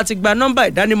láti gba nọ́mbà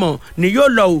ìdánimọ̀ ni yóò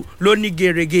lọ o lóní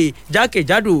gerege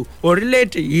jákèjádò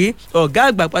orílẹ̀-èdè yìí. ọ̀gá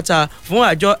àgbà pátá fún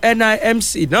àjọ NIMC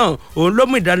náà òun ló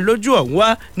mú ìdánilójú ọ̀hún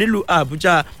wá nílùú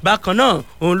Àbújá. bákan náà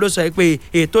òun ló sọ pé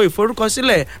ètò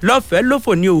ìforúkọsílẹ̀ lọ́fẹ̀ẹ́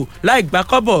lófò ni o láì gbà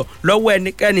kọ́bọ̀ lọ́wọ́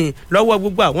ẹnikẹ́ni lọ́wọ́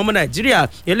gbogbo àwọn ọmọ Nàìjíríà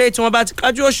eléyìí tí wọ́n bá ti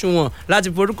kájú òṣùwọ̀n láti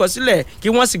forúkọsílẹ̀ kí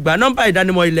wọ́n sì gba nọ́mbà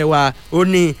ìdánimọ̀ ilẹ̀ wa. ó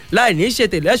ní láì ní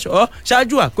ṣètè lẹ́ṣọ̀ọ́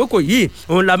ṣáájú àkókò yìí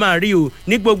òun la máa rí o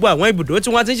ní gbogbo àwọn ibùdó tí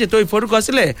wọ́n ti ń ṣètò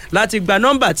ìforúkọsílẹ̀ láti gba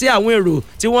nọ́mbà tí àwọn èrò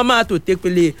tí wọ́n máa tò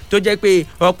tépele tó jẹ́ pé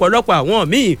ọ̀pọ̀lọpọ̀ àwọn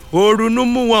míì oorunú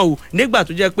mú wọn o nígbà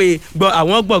tó jẹ́ pé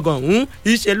àwọn gbọ̀ngàn ọ̀hún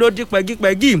ìṣe ló dí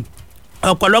pẹ́gípẹ́gí.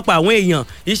 ọ̀pọ̀lọpọ̀ àwọn èèyàn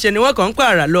ìṣe ni wọ́n kàn ń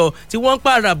pààrà lọ tí wọ́n ń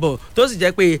pààrà bọ̀ tó sì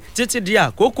jẹ́ pé títí di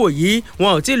àkókò yìí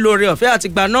wọn ò tí ì lóore ọ̀fẹ́ àti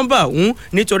gba nọ́mbà ọ̀hún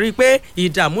nítorí pé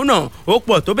ìdààmú náà ó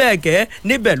pọ̀ tó bẹ́ẹ̀ gẹ́.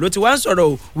 níbẹ̀ ló ti wá ń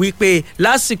sọ̀rọ̀ wípé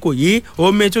lásìkò yìí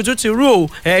omi tuntun ti rú o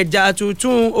ẹja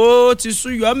tuntun ó ti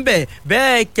súyọ ńbẹ̀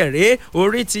bẹ́ẹ̀ kẹ̀rẹ́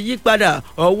orí ti yí padà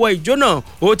ọwọ́ ìjó náà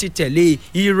ó ti tẹ̀lé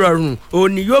ìrọ̀rùn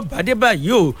òní yóò bá dé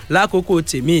báyìí o lákòókò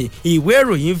tèmi. ìwé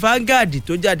ìròyìn Vanguard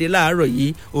tó jáde láàárọ̀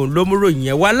yìí òun ló mú ròyìn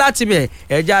yẹn wá láti bẹ̀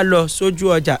ẹja lọ sójú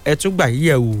ọjà ẹtúgbà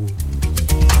yíyẹ wò.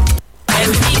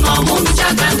 ẹ̀rù ni mo mú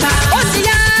jágbàgbà. ó ti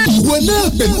yá. ìwọ náà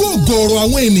pẹ̀lú ọ̀gọ̀ọ̀rọ̀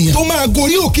àwọn ènìyàn tó máa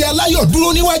gorí òkè aláyọ̀ dúró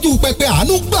níwájú pẹpẹ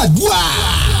àánú gbàdúrà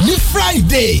ní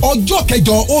Friday ọjọ́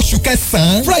kẹjọ oṣù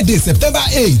kẹsàn-án Friday September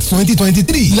 8,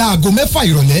 2023 láago 6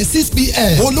 ìrọ̀lẹ́ 6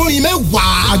 p.m. olórin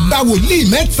mẹ́wàá àgbàwòlíì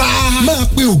mẹ́ta máa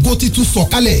pe ògo titun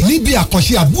sọ̀kalẹ̀ níbi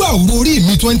àkànṣe àdúrà òru orí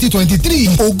mi 2023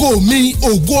 ògo mi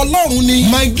ògo Ọlọ́run ni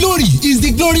my glory is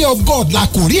the glory of God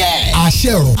làkòrí ẹ̀.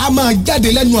 àṣẹ ọ̀rọ̀ a máa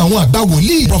jáde lẹ́nu àwọn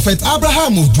àgbàwòlíì Prophet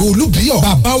Abraham Òjó Olúbíyọ̀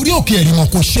bàbá orí òkè ẹ̀rìmọ̀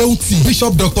kò ṣeun tì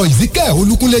Bishop Dr. Ezekiel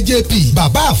Olúkúnlé JP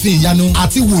bàbá àfin ìyanu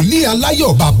àti wòlíì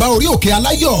aláyọ̀ bàbá orí òkè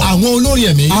aláyọ̀ àwọn olórin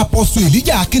ẹ̀mí Apostle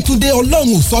Elijah Akíntúndé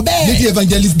Ọlọ́run ò sọ bẹ́ẹ̀ Lady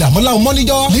Evangelist Dàmọ́lá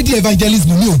Ọmọ́níjọ́ Lady Evangelist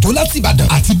Bùnmi Òjó láti Ìbàdàn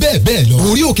àti bẹ́ẹ̀ bẹ́ẹ̀ lọ.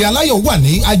 orí òkè aláyọ̀ wà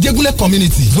ní Ajégúnlẹ̀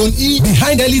Community Zone E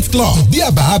behind Elite Club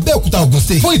Ìdíàbá Abẹ́òkúta Ògùn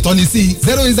State fún ìtọ́nisí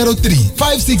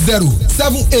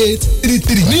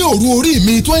 08035607833 ní òru orí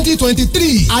mi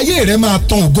 2023 ayé rẹ̀ máa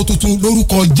tàn ògo tuntun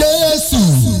lórúkọ Jésù.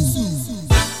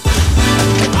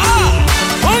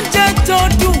 oúnjẹ tó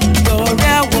dùn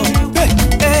lọ́rẹ́ wọ̀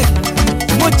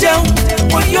mo jẹun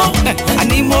mo yó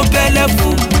àní mo bẹ̀lẹ̀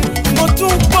fún mo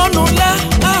tún pọ́nù lá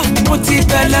mo ti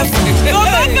bẹ̀lẹ̀ fún. tó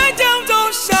bá fẹ́ jẹun tó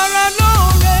ṣara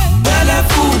lóore bẹ̀lẹ̀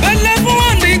fún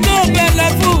wọn ní tó bẹ̀lẹ̀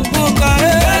fún kò kà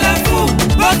é bẹ̀lẹ̀ fún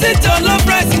bọ́títọ̀ ló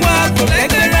fẹ́ẹ́sì wá kò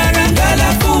lẹ́gbẹ̀ẹ́ rárá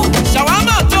bẹ̀lẹ̀ fún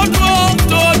ṣàwámà tó dúró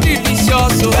tó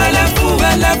delicious bẹ̀lẹ̀ fún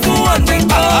wọn ní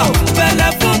kò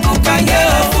bẹ̀lẹ̀ fún kò kà yẹ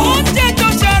fún oúnjẹ tó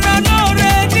ṣara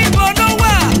lóore níbo ló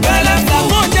wà bẹ̀lẹ̀ fún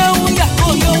mo jẹun yà kó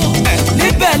yó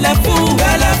bẹ̀lẹ̀ fún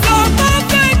ọmọ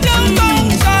fẹ́ jẹun tó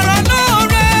ṣara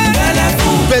lóore bẹ̀lẹ̀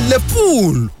fún. bẹ̀lẹ̀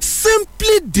fún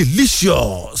simply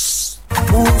delicious.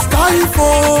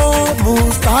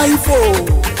 Mustaifo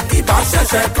ibà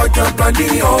ṣẹ̀ṣẹ̀ kọjọ́gbọ́n ní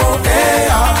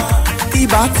OAR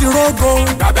ibà ti rógo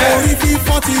orí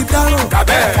fífọ́ ti dáràn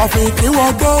ọ̀fìn kí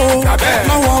wọ́n gbó o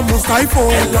lọ́wọ́ Mustaifo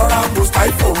ẹ lọ ra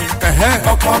Mustaifo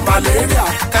ọkọ̀ malaria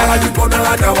ara gbígbóná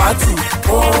dàwátì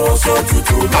ó so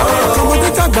tutù náà tọmọdé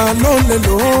tàgbà ló lè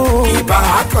lò ó ibà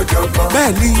àkànjọ̀gbọ́n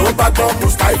bẹ́ẹ̀ ni tó bá gbọ́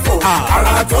Mustaifo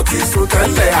ara tó ti sùn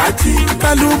tẹ́lẹ̀ ají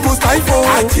pẹ̀lú Mustaifo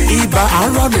ibà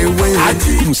arán lè wé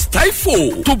ají. Mustaifo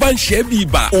tó bá ń ṣe é bí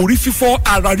ibà orí fífọ́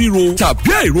ara ríro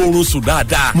tàbí àìróorun sùn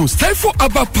dáadáa Mustaifo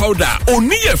herbal powder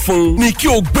oníyẹ̀fun ni kí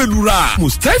o gbẹlura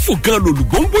Mustaifo gan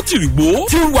lòlùgbòǹgbò tìrìgbò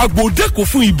tí ń wa gbòdẹ́kọ̀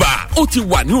fún ibà ó ti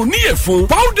wà ní oníyẹ̀fun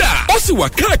powder ó sì wà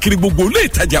káàkiri gbogbo ilé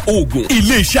ìtajà oògùn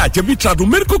ilé iṣẹ́ àjẹbí Trado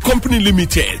Medical Company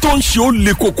Limited tó ń ṣe ó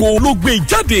le koko Loko ló gbé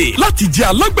jáde láti jẹ́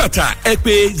alágbàtà ẹ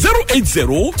pè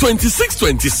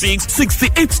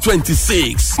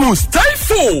 080-2626-6826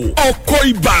 Mustaifo ọkọ̀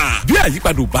ibà bí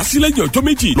àyípadà ò bá sí lẹ́yìn ọjọ́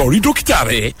méjì lọ rí dókítà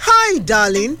rẹ. Hi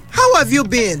darling, how have you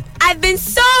been? I've been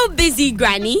so busy,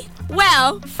 Granny.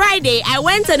 Well, Friday, I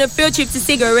went on a field trip to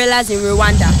see gorillas in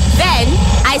Rwanda. Then,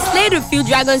 I slayed a few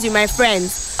dragons with my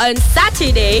friends. On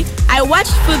Saturday, I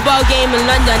watched football game in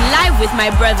London live with my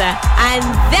brother. And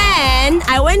then,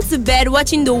 I went to bed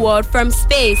watching the world from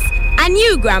space. And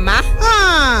you, Grandma?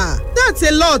 That's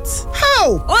a lot.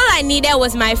 How? All I needed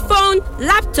was my phone,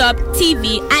 laptop,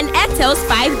 TV, and Airtel's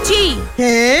 5G.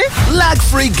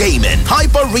 Lag-free gaming,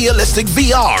 hyper-realistic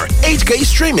VR, 8K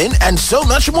streaming, and so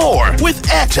much more. With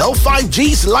Airtel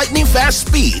 5G's lightning-fast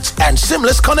speeds and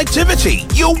seamless connectivity,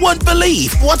 you won't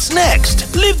believe what's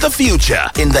next. Live the future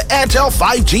in the Airtel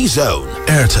 5G zone.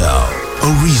 Airtel,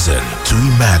 a reason to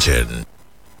imagine.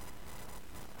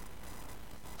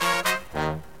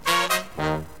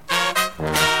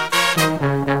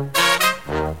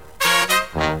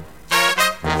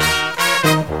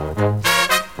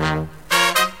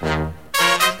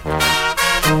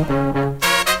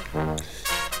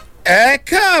 ẹ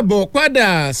káàbọ̀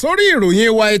padà sórí ìròyìn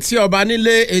wa etí ọba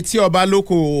nílé etí ọba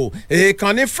lóko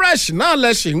ìkànnì fresh náà lẹ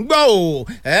ṣì ń gbọ́ o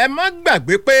ẹ má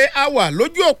gbàgbé pé a wà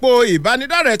lójú òpó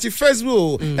ìbánidọ́rẹ̀ẹ́ ti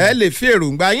Facebook ẹ lè fi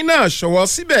èròǹgbà yín náà ṣọwọ́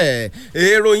síbẹ̀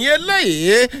ìròyìn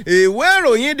eléyìí ìwé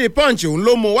ìròyìn The Punch òun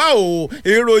ló mú wá o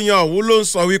ìròyìn ọ̀hún ló ń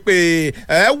sọ wípé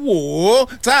ẹ wò ó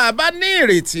tá a bá ní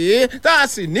ìrètí tá a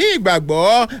sì ní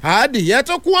ìgbàgbọ́ adìyẹ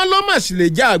tó kú wọn ló mà sì lè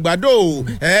jẹ àgbàdo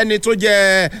ẹni tó jẹ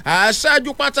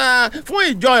aṣáájú pátá fún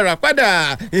ìjọ ìràpadà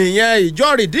ìyẹn ìjọ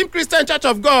Redeemed Christian Church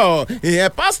of God ìyẹn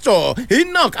Pastor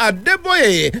Enoch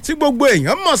Adébóyè tí gbogbo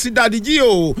èèyàn mọ̀ sí Daddy G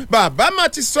o bàbá má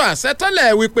ti sọ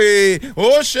àṣetẹ́lẹ̀ wípé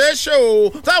ó ṣeéṣe o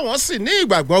táwọn sì ní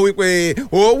ìgbàgbọ́ wípé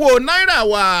owó náírà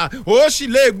wa ó sì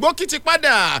lè gbókìtì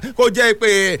padà kó jẹ́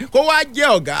pé kó wá jẹ́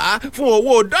ọ̀gá fún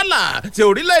owó dọ́là ti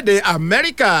orílẹ̀-èdè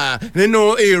Amẹ́ríkà nínú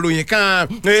ìròyìn kan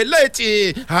eléyìí tí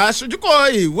aṣojúkọ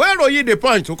ìwé ìròyìn The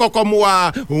Punch tó kọ́kọ́ mú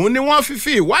wa òun ni wọ́n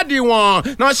fi ìwádìí wọn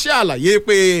náà ṣe àlàyé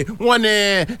pé wọ́n ní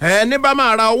ẹni bá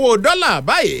máa ra owó dọ́là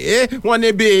báyìí wọ́n ní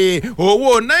bí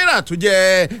owó náírà tó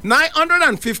jẹ́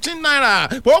 915 naira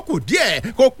ó kù díẹ̀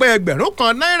kó pé ẹgbẹ̀rún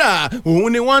kan náírà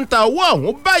òun ni wọ́n ń ta owó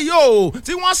ọ̀hún báyìí o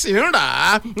tí wọ́n sì ń rà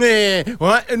á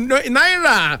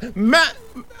náírà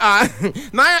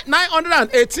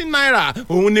 918 naira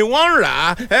òun ni wọ́n ń rà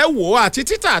á ẹ wò ó àti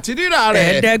títà àti rírà rẹ̀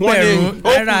ẹ̀ẹ́dẹ́gbẹ̀rún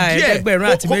náírà ẹ̀ẹ́dẹ́gbẹ̀rún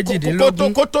àti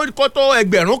méjìdínlógún kótó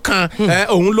ẹgbẹ̀rún kan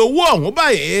òun lówó ọ̀hún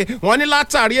báyìí wọ́n ní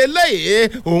látàrí eléyìí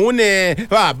òun ni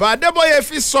bàbá Adébóyè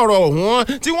fi sọ̀rọ̀ ọ̀hún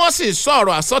tí wọ́n sì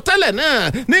sọ̀rọ̀ àsọtẹ́lẹ̀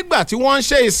náà nígbà tí wọ́n ń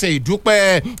ṣe ìsìn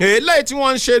ìdúpẹ́ eléyìí tí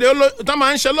wọ́n ń ṣe tó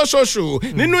máa ń ṣe lóṣooṣù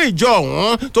nínú ìjọ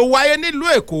ọ̀hún tó wáyé nílùú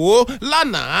Èkó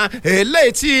lánàá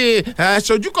eléyìí tí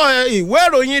aṣojúkọ ìwé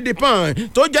ìròyìn The Punch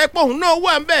tó jẹ́ pé òun náà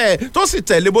wà ń bẹ̀ tó sì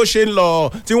tẹ̀lé bó ṣe ń lọ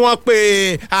tí wọ́n pe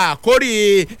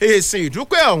àkórí ìsìn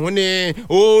ìdúpẹ́ ọ̀hún ni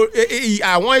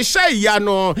àwọn iṣẹ́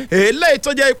ìyanu eléyìí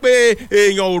tó jẹ́ pé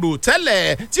èèyàn ò rò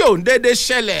tẹ́lẹ̀ tí òun déédéé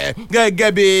ṣẹlẹ̀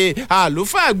gẹ́gẹ́ bí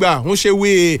àlùfáà àgbà òun ṣe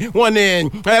wí wọ́n ní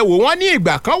wọ́n ní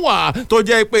ìgbà kan wà tó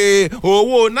jẹ́ pé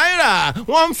owó náírà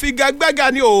wọ́n ń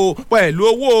figagbága ní o pẹ̀lú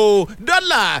owó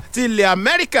dọ́là ti ilẹ̀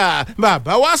Amẹ́ríkà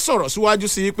bàbá wa sọ̀rọ̀ síwájú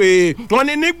sí i pé wọ́n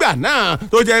ní nígbà náà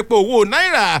tó jẹ́ pé owó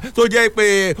náírà tó jẹ́ pé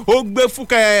ó gbé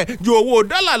fúkẹ́ ju owó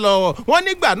dọ́là lọ wọ́n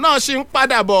nígbà náà ṣì ń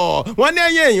padà bọ̀ wọ́n ní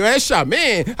ẹ̀yìn èèyàn ẹ̀ ṣàmì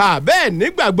àbẹ́ẹ̀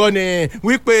nígbàgbọ́ ni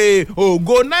wípé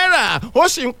ògo náírà ó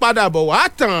ṣì ń padà bọ̀ wá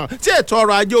tàn tí ètò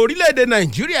ọrọ̀ ajé orílẹ̀-èdè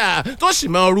Nàìjíríà tó sì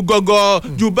máa rú gọ́gọ́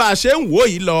ju bá a ṣe ń wò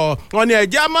yìí lọ wọ́n ní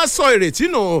ẹ̀jẹ̀ á máa sọ ìrètí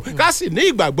nù ká sì ní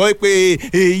ìgbàgbọ́ pé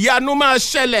ìyanu máa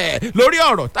ṣẹlẹ̀ lórí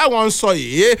ọ̀rọ̀ táwọn ń sọ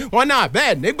yìí wọ́n ní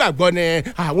àbẹ́ẹ̀ nígbàgbọ́ ni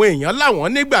àwọn èèyàn láwọn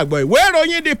nígbàgbọ́ ìwé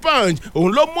ìròyìn The Punch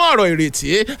òun ló mú ọ̀rọ̀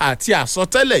ìrètí àti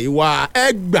àsọtẹ́lẹ̀ ìwà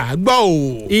ẹgbàgbọ́ o.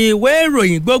 ìwé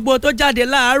ìròyìn gbogbo tó jáde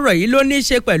láàárọ̀ yìí ló ní í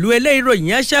ṣe pẹ̀lú eléyìí ìròyìn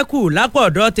yẹn ṣẹ́kù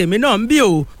lápọ̀dọ̀ tèmi náà ń bí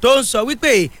o tó ń sọ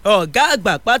wípé ọ̀gá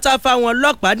àgbà pátá fáwọn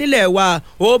ọlọ́pàá nílẹ̀ wa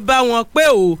ó bá wọn pé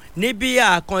o níbi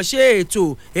àkànṣe ètò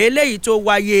eléyìí tó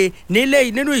wáyé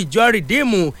nínú ìjọ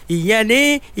rìdíìmù ìyẹn ní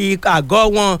àgọ́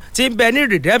wọn tí ń bẹ ní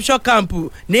redemption camp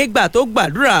nígbà tó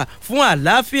gbàdúrà fún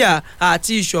àlàáfíà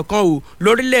àti ìṣọ̀kan o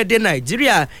lórílẹ̀‐èdè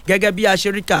Nàìjíríà gẹ́gẹ́ bí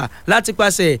àṣeríkà láti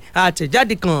pàṣẹ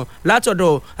àtẹ̀jáde kan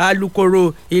látọ̀dọ̀ alukoro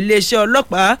iléeṣẹ́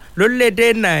ọlọ́pàá lórílẹ̀‐èdè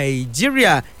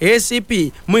nàìjíríà ACP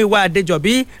Múyìwá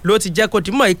Adéjọbí ló ti jẹ́ kó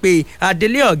ti mọ̀ pé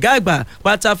adelé ọ̀gá àgbà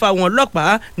pátá fáwọn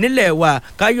ọlọ́pàá nílẹ̀ wa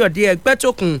Káyọ̀dé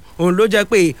Ẹgbẹ́tókun òun ló jẹ́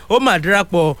pé ó máa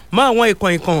darapọ̀ mọ́ àwọn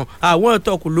ìkànnì àwọn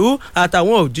ìtọkùlú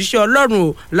àtàwọn òjíṣẹ́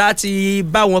ọlọ́run láti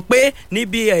bá wọn pé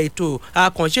níbi ètò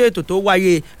àkànṣe ètò tó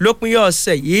wáyé lópin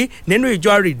ọ̀sẹ̀ yìí nínú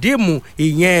ìjọ rìdíìmù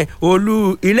ìyẹn olú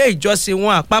ilé ìjọsìn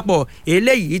wọn àpapọ̀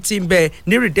eléyìí tí ń bẹ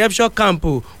ní Redemption Camp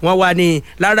wọn wà ní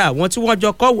lára àwọn tí wọ́n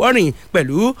jọ kọ́ wọ́rìn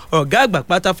pẹ̀lú ọ̀gá àgbà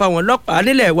pátá fáwọn ọlọ́pàá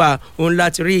nílẹ̀ wa òun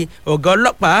láti rí ọ̀gá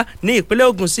ọlọ́pàá ní ìpínlẹ̀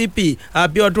Ògùn CP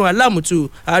Abíọ́dún Alámùtù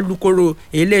alukoro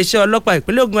iléeṣẹ́ ọlọ́pàá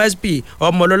ìpínlẹ̀ Ògùn SP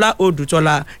Ọmọlọ́lá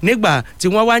Odùtọ́lá nígbà tí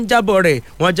wọ́n wá ń jábọ̀ rẹ̀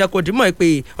wọ́n jẹ́ kó dìmọ̀ pé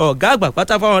ọ̀gá àgbà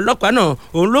pátá fáwọn ọlọ́pàá náà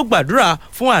òun ló gbàdúrà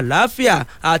fún àlàáfíà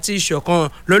àti ìṣọ̀kan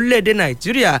lórílẹ̀‐èdè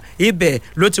Nàìjíríà ibẹ̀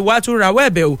ló ti wá tún rawọ́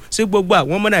ẹ̀bẹ̀ o sí gbogbo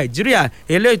àwọn ọmọ Nàìjíríà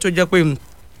eléyìí tó jẹ́ pé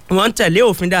wọ́n ń tẹ̀lé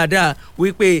òfin dáadáa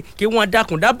wípé kí wọ́n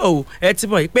dákun dábọ̀ o ẹ ti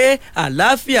mọ̀ pé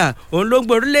àlàáfíà òun ló ń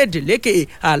gbé orílẹ̀-èdè lékè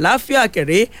àlàáfíà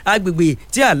kẹ̀rẹ́ agbègbè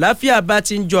tí àlàáfíà bá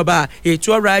ti ń jọba ètò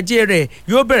ọrọ̀ ajé rẹ̀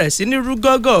yóò bẹ̀rẹ̀ sí ní rú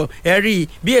gọ́gọ́ ẹ rí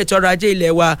bí ètò ọrọ̀ ajé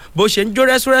ilẹ̀ wa bó ṣe ń jó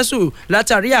rẹ́súrẹ́sù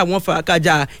látàrí àwọn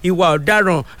fàákàjà ìwà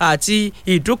ọ̀daràn àti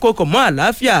ìdúkokò mọ́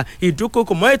àlàáfíà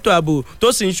ìdúkokò mọ́ ètò ààbò tó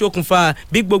sì ń ṣokùnfà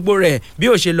bí gbogbo rẹ̀ bí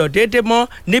ò ṣe lọ déédéé mọ́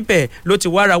níbẹ̀ ló ti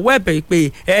wá rawọ́ ẹ̀bẹ̀ pé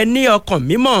ẹ ní ọkàn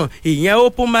mímọ́ ìyẹn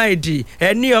open mind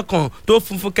ẹ ní ọkàn tó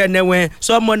funfun kẹnẹwẹn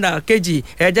sọmọnà kejì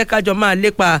ẹ jẹ́ kájọ máa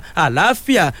lépa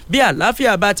àlàáfíà bí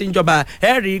àlàáfíà bá ti ń jọba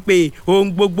ẹ rí i pé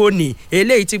ohun gbogbo ni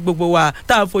eléyìí tí gbogbo wa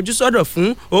tá a fojú sọ́dọ̀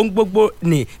fún ohun gbogbo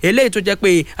ni eléyìí tó jẹ́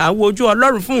pé àwọn ojú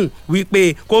Ọlọ́run fún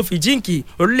wípé kó fi jíǹkì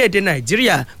orílẹ̀-èdè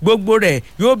Nàìjíríà gbogbo rẹ̀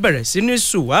yóò bẹ̀rẹ̀ sí ní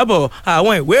sùwábọ̀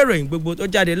àwọn ìwé ìròyìn gbogbo tó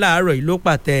jáde láàárọ̀ yìí ló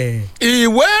pàtẹ́.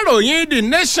 ìwé ìròyìn The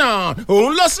Nation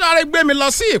òun ló sáré gbé mi lọ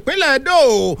sí ìpínlẹ̀ Edo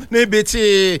níbi tí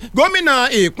gómìnà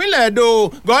ìpínlẹ̀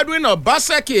Edo Godwin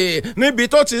Obaseki níbi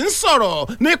tó ti ń sọ̀rọ̀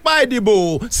nípa ìdìbò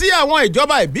sí àwọn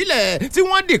ìjọba ìbílẹ̀ tí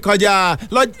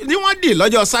wọ́n dì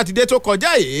lọ́jọ́ sátidé tó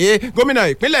kọjá yìí gómìnà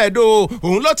ìpínlẹ̀ Edo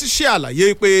òun ló ti ṣe àlàyé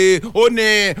pé ó ní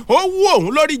ó wú òun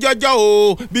lórí jọjọ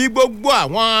o bí gbogbo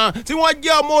àwọn tí wọ́n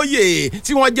jẹ́ ọmọ òye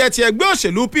tí wọ́n jẹ́ ti ẹgbẹ́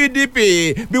òṣèlú PDP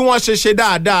bí wọ́n ṣe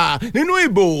dáadáa nínú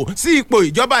ìbò sí ipò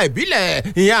ìjọba ìbílẹ̀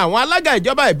ìyẹn àwọn alága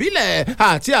ìjọba ìbílẹ̀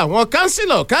àti àwọn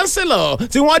kánsílọ̀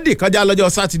tí wọ́n dì kọjá lọ́jọ́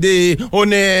sátidé ó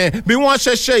ní bí wọ́n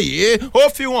ṣe yìí ó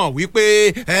fi hàn wípé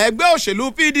ẹgbẹ́ òṣèlú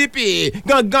PDP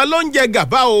gangan ló ń jẹ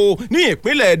gàba o ní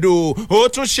ìpínlẹ̀ Edo ó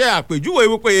tún ṣe àpèjúwe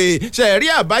wípé ṣẹ̀rí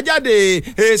àbájáde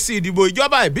èsì ìdìbò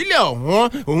ìjọba ìbílẹ̀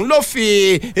òun ló fi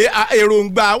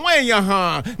èròǹgbà àwọn èèyàn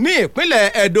hàn ní ìpínlẹ̀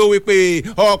Edo wípé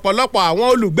ọ̀pọ̀lọpọ̀ àwọn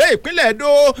olùgbé ìpínlẹ̀ Edo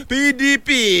PDP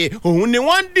òun ni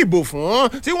wọ́n ń dìbò fún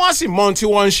tí wọ́n sì mọ tí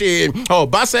wọ́n ń ṣe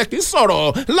Obaseki sọ̀rọ̀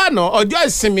lánàá ọjọ́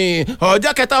ìsinmi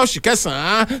ọjọ́ kẹta oṣù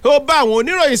kẹsàn-án ó bá àwọn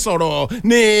oníròyìn sọ̀rọ̀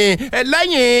ní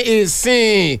lẹ́yìn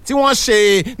ìsìn tí wọ́n ṣe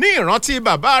ní ìrántí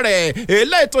bàbá rẹ̀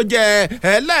eléyìí tó jẹ́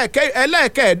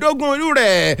ẹlẹ́ẹ̀kẹ́ẹ̀dógún irú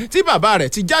rẹ̀ tí bàbá rẹ̀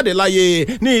ti jáde láyé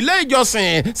ní ilé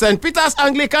ìjọsìn St Peter's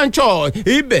Anglican Church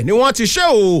ibẹ̀ ni wọ́n ti ṣe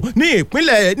ò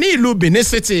ní ìlú Benin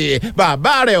City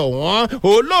bàbá rẹ̀ ọ̀wọ́n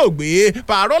olóògbé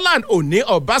Paroland Oni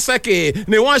Obaseki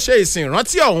ni wọ́n ṣe ìsìn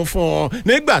ìrántí ọ̀hún fún un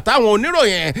nígbà táwọn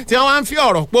oníròyìn tí wọ́n ń fi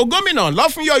ọ̀rọ̀ po gómìnà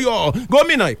lọ́fún yọ̀yọ̀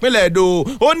gómìnà ìpínlẹ̀ Edo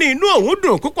ó ní inú òun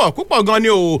dùn púpọ̀ gan ni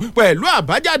o pẹ̀lú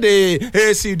àbájáde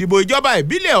èsì ìdìbò ìjọba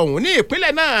ìbílẹ̀ ọ̀hún ní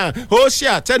ìpínlẹ̀ náà ó ṣe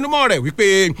àtẹnumọ́ rẹ̀ wípé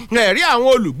ẹ̀rí àwọn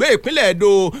olùgbé ìpínlẹ̀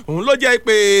Edo òun ló jẹ́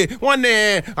pé wọ́n ní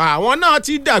àwọn náà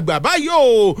ti dàgbà báyìí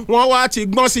o wọ́n wá ti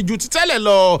gbọ́n sí ju ti tẹ́lẹ̀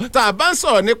lọ tá a bá ń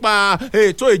sọ̀rọ̀ nípa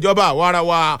ètò ìjọba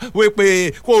àwarawa wípé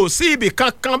kò sí ibì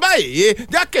kankan báyìí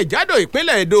jákèjádò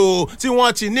ìpínlẹ̀ Edo tí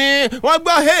wọ́n ti ní wọ́n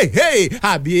gbọ́ hey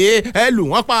àbí ẹ lù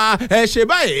wọ́n pa ẹ ṣe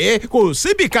báyìí kò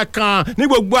síbì kankan ní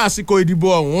gbogbo àsìkò ìdìbò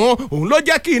òun ló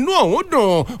jẹ́ kí inú òun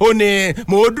dùn ó ní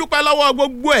mo dúpẹ́ lọ́wọ́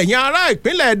gbogbo ẹ̀yin ará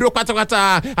ìpínlẹ̀ Edo pátápátá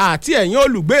àti ẹ̀yin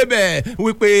olùgbé bẹ̀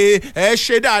wípé ẹ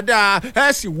ṣe dáadáa ẹ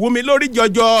sì wú mi lórí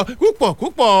jọjọ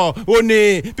púpọ̀ ó ní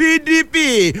PDP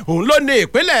òun ló ní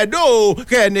ìpínlẹ̀ Edo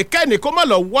kẹ́nikẹ́ni kó má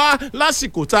lọ wá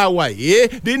lásìkò tá a wà yìí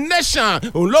The Nation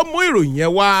òun ló mú ìròyìn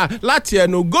yẹn wá láti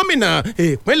ẹnu gómìnà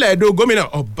ìpínlẹ̀ Edo gómìnà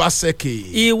Obaseki.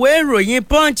 ìwé ìròyìn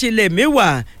Punch lèmi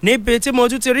wà níbi tí mo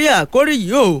tún ti rí àkórí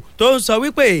yìí o tó ń sọ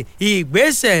wípé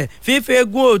ìgbésẹ̀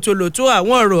fífẹ́gun òtòlótó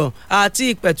àwọn ọ̀rọ̀ àti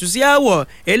ìpẹ̀tùsí àwọ̀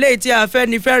eléyìí tí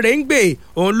Afẹ́nifẹ́re ń gbé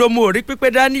òun ló mú orí pípé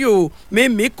dání o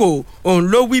Mímíkò òun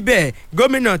ló wí bẹ́ẹ̀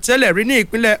gómìnà tẹ́lẹ̀ rí ní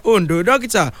ìpínlẹ̀ Ondo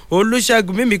dókítà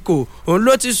Olúṣẹ́gun Mímíkò òun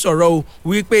ló ti sọ̀rọ̀ o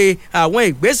wípé àwọn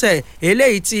ìgbésẹ̀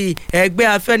eléyìí tí ẹgbẹ́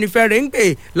Afẹ́nifẹ́re ń gbé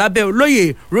lábẹ́ olóyè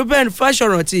Reuben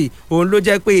Fáṣọ̀rántì òun ló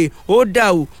jẹ́ pé ó dá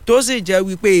o tó sì jẹ́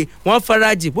wípé wọ́n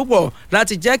farajì púpọ̀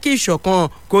láti jẹ́ kí ìṣọ̀kan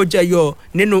kó jẹyọ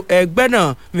nínú ẹgbẹ́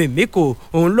náà. Mímíkò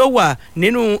òun ló wà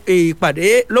nínú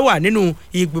ìpàdé ló wà nínú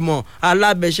ìgbìmọ̀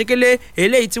alábẹ̀ṣẹ́kẹ́lé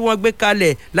eléyìí tí wọ́n gbé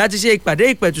kalẹ̀ láti ṣe ìpàdé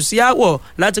ìpẹ̀tùsí àwọ̀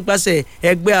láti pàṣẹ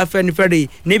ẹgbẹ́ Afẹ́nifẹ́re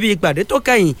níbi ìpàdé tó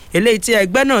kẹ́yìn eléyìí tí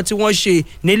ẹgbẹ́ náà tí wọ́n ṣe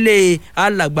nílé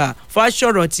alàgbà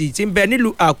Fáṣọ̀rántì tí ń bẹ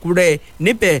nílùú Àkúrẹ́.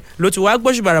 Níbẹ̀ ló ti wá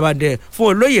gbóṣù bàràbàdẹ̀ fún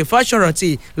olóyè Fáṣọ̀rántì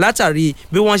látàrí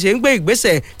bí wọ́n ṣe ń gbé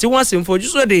ìgbésẹ̀ tí wọ́n sì ń fojú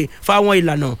sóde fáwọn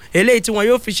ìlànà eléyìí tí wọ́n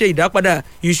yóò fi ṣe ìdápadà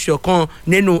ìṣọ̀kan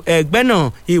nínú ẹgbẹ́ náà.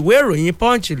 Ìwé ìròyìn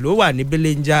Punch ló wà ní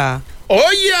belenja. Ó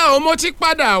yá o, mo ti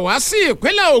padà wá sí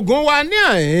ìpínlẹ̀ Ògùn wa ní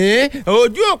àhín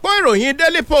ojú òpó ìròyìn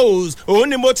Daily Post òun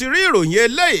ni mo ti rí ìròyìn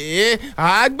eléyìí.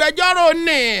 Agbẹjọ́rò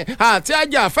ní àti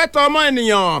ajàfẹ́tọ̀ọ́ ọmọ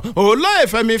ènìyàn Olóyè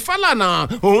Fẹ́mi Fálànà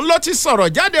òun ló ti sọ̀rọ̀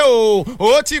jáde o.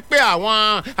 Ó ti pe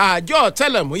àwọn àjọ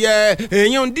ọ̀tẹlẹ̀múyẹ́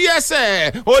èyún DSS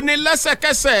ó ní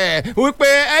lẹ́sẹ̀kẹsẹ̀ wípé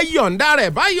ẹ yọ̀ǹda rẹ̀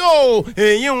báyìí o.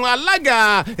 èyún alága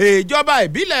ìjọba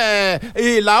ìbílẹ̀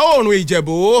ìlà oòrùn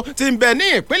Ìjẹ̀bú ti ń bẹ ní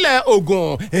ìpínlẹ̀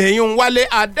Ògùn èyún Wálé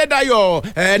Adédáyọ̀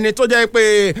ẹni tó jẹ́ pé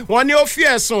wọ́n ní ó fi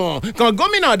ẹ̀sùn kan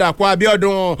gómìnà Dàpọ̀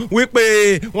Abíọ́dún wípé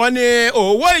wọ́n ní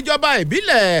owó ìjọba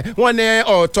ìbílẹ̀ wọ́n ní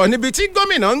ọ̀tọ̀ níbi tí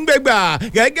gómìnà ń gbégbà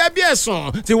gẹ́gẹ́ bí ẹ̀sùn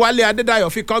tí Wálé Adédáyọ̀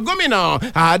fi kan gómìnà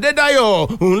Adédáyọ̀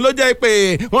òun ló jẹ́ pé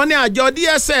wọ́n ní àjọ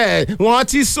DSS wọ́n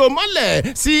ti so mọ́lẹ̀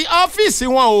sí ọ́fíìsì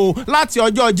wọn o láti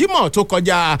ọjọ́ Jímọ̀ tó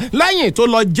kọjá lẹ́yìn tó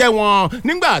lọ jẹ́ wọn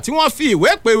nígbà tí wọ́n fi ìwé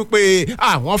pè wípé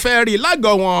àwọn fẹ́ rí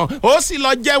lágọ̀ọ́ wọn ó sì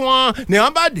lọ jẹ́ wọn ni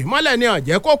wọ́n bá dì mọ́lẹ̀ ní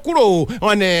ọ̀jẹ́ kó kúrò.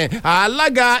 wọ́n ní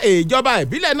alága ìjọba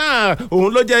ìbílẹ̀ náà òun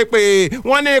ló jẹ́ pé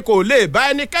wọ́n ní kò lè bá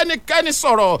ẹnikẹ́ni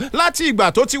sọ̀rọ̀ láti ìgbà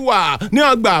tó ti wà ní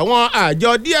ọgbà àwọn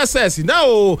àjọ DSS náà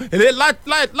o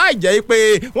láì jẹ́ pé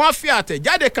wọ́n fi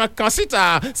àtẹ̀jáde kankan síta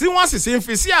tí wọ́n sì ń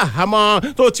fi sí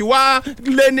àhámọ́ tó ti wá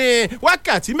lé ní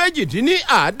wákàtí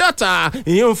 48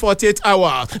 ìyẹn 48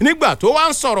 hours. nígbà tó wá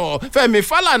ń sọ̀rọ̀ Fẹ́mi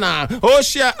Fálànà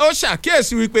ó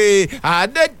ṣàkíyèsí wípé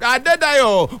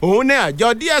Adédáyọ̀ òun ní àjọ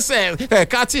DSS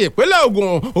ẹ̀ka ti ìpínlẹ̀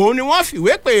Ògùn òun ni wọ́n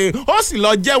fìwé pé ó sì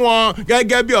lọ jẹ́ wọn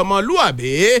gẹ́gẹ́ bí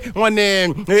ọmọlúwàbí. wọ́n ní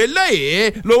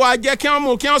eléyìí ló wá jẹ́ kí wọ́n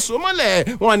mú kí wọ́n so mọ́lẹ̀.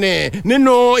 wọ́n ní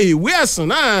nínú ìwé ẹ̀sùn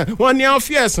náà wọ́n ní wọ́n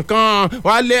fi ẹ̀sùn kan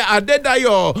Wálé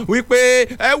Adédáyọ̀ wípé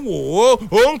ẹ wò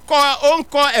ó ń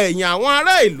kọ ẹ̀yìn àwọn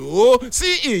ará ìlú sí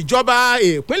ìjọba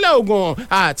ìpínlẹ̀ Ògùn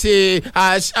àti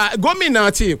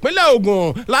gómìnà ti ìpínlẹ̀ Ògùn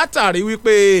látàrí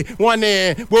wípé wọ́n ní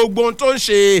gbogbo ohun tó ń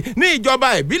ṣe ní ìjọba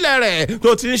ìbílẹ̀ rẹ̀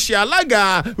tó ti ń ṣe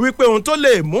alága wípé ohun tó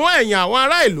lè mú ẹ̀yìn àwọn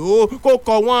ará ìlú kó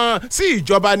kọ wọn sí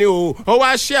ìjọba ni o. ó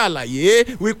wá ṣe àlàyé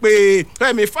wípé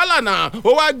Fẹ́mi Fálànà ó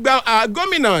wá gba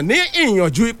gómìnà ní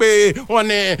ìyànjú wípé wọ́n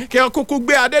ní kí wọ́n kúkú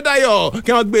gbé Adédáyọ̀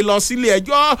kí wọ́n gbé lọ sílé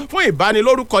ẹjọ́ fún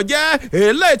ìbanilórúkọ jẹ́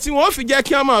eléyìí tí wọ́n fi jẹ́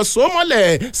kí wọ́n máa so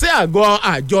mọ́lẹ̀ sí àgọ́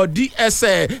àjọ DSS.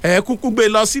 ẹ kúkú gbé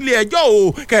lọ sílé ẹjọ́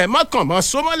o kẹ́ ẹ má kàn máa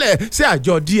so mọ́lẹ̀ sí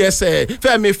àjọ DSS.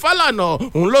 Fẹ́mi Fálànà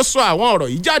òun ló sọ àwọn ọ̀rọ̀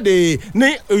yìí jáde ní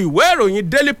ìwé ìròyìn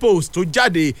Daily Post tó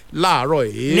jáde láàárọ̀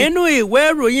yìí. nínú ìwé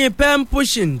ìròyìn pen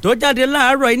pushing tó jáde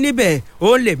láàárọ̀ yìí níbẹ̀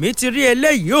ó lèmi ti rí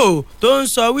eléyìí o tó ń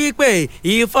sọ wípé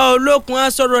Ifá Olókun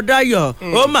Asọ̀rọ̀dáyọ̀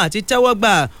ó mà ti tẹ́wọ́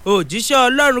gbà òjíṣẹ́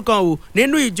Ọlọ́run kan o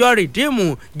nínú ìjọ Rìdíìmù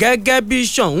gẹ́gẹ́ bí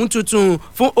Ṣọ̀ún tuntun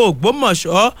fún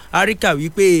Ògbómọ̀ṣọ́. àríkà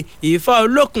wípé Ifá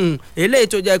Olókun eléyìí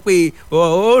tó jẹ́ pé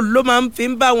ló máa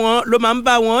ń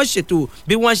bá wọn ṣètò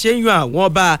bí wọ́n ṣe ń yan àwọn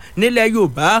ọba nílẹ̀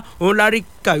Yorùbá. òun lárí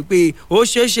kà wípé ó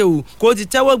ṣeéṣe o kó ti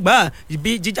tẹ́wọ́ gbà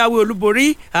bí jíjáwé olúborí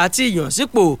àti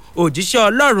ìyànsípò òjíṣẹ́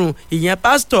Ọlọ́run ìyẹn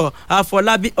pásítọ̀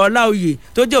Afọlábí Ọláoyè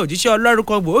tó jẹ́ òjíṣẹ́ Ọlọ́run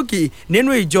kan gbòógì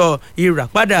nínú ìjọ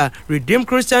Ìràpadà Redeemed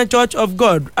Christian Church of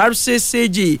God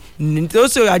RCCG tó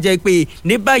sì àjẹ́ pé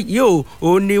ní báyìí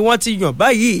òun ni wọ́n ti yàn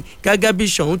báyìí gẹ́gẹ́ bí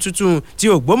Ṣọ̀ún tuntun ti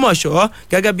Ògbómọ̀ṣọ́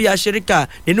gẹ́gẹ́ bí aṣeríkà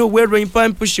nínú ìwé ìròyìn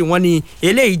Pen Pushing. wọ́n ní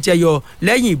eléyìí jẹyọ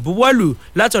lẹ́yìn ìbuwọ́lù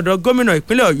látọ̀dọ̀ gómìnà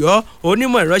ìpínlẹ̀ Ọ̀yọ́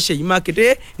onímọ̀ ẹ̀rọ Ṣèyí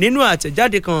Mákindé nínú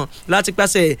àtẹ̀jáde kan láti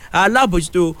pàṣẹ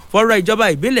alábòjútó fọ́rọ̀ ìjọba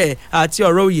ìbílẹ̀ àti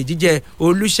ọ̀rọ̀ oyè jíjẹ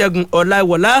Olúṣẹ́gun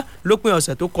Ọláìwọlá lópin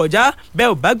ọ̀sẹ̀ tó kọjá.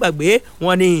 bẹ́ẹ̀ ò bá gbàgbé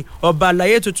wọn ni ọba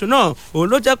àlàyé tuntun náà òun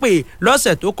ló jẹ́ pé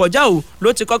lọ́sẹ̀ tó kọjá ló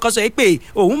ti kọ́kọ́ sọ pé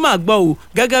òun máa gbọ́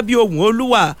gẹ́gẹ́ bí ohùn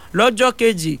Olúwa lọ́jọ́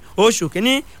kejì oṣù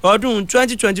kínní ọdún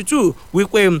 2022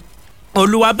 wípé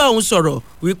olúwa bá òun sọ̀rọ̀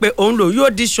wípé òun lò yóò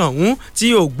di Ṣọ̀ún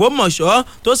tí Ògbómọ̀ṣọ́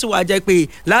tó sì wá jẹ́ pé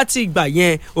láti ìgbà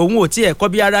yẹn òun ò tiẹ̀ kọ́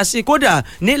bí ara sí kódà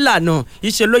nílànà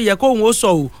ìṣe ló yẹ kóun ó sọ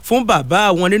ò fún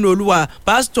bàbá wọn nínú olúwa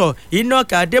pásítọ̀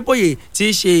Enoch Adébóyè tí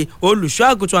í ṣe olùṣọ́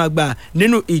àgùntàn àgbà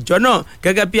nínú ìjọ náà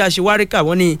gẹ́gẹ́ bí aṣèwáríkà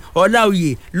wọn ni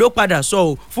Ọláoyè ló padà sọ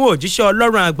ò fún òjíṣẹ́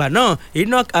Ọlọ́run àgbà náà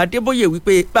Enoch Adébóyè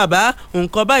wípé bàbá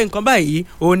nǹkan báyìí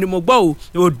òun ni mo gbọ́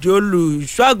ò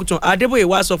olùṣọ́ àgùntàn Adébóyè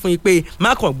wá sọ fún yín pé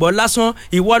má kàn gbọ́ lásán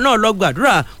ìwọ náà lọ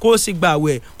gbàdúrà kó o sì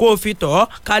gbààwẹ̀ kó o fi tọ̀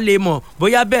ká lè mọ̀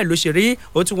bóyá bẹ́ẹ̀ ló ṣe rí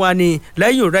ó tún wá ní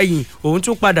lẹ́yìn rẹ̀yìn òun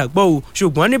tún padà gbọ́ o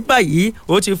ṣùgbọ́n ní báyìí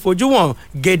ó ti fojú wọn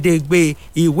gèdègbè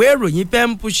ìwé ìròyìn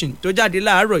pen pushing tó jáde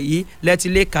láàárọ̀ yìí lẹ́tí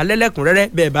lè ka lẹ́lẹ́kùnrẹ́rẹ́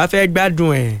bẹ́ẹ̀ bá fẹ́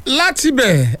gbádùn ẹ̀. láti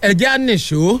bẹ̀ ẹ̀jẹ̀ á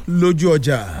nìṣó lójú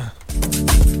ọjà.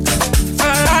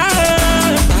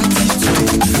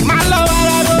 má lọ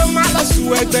wàrà má lọ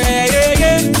sùn ẹgbẹ́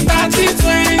yeye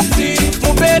 30-20 mo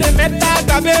béèrè mẹ́ta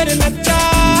gba béèrè mẹ́ta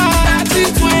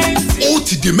 30-20. ó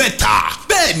ti di mẹ́ta.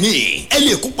 bẹ́ẹ̀ ni ẹ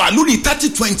lè kópa lórí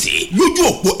 30-20 lójú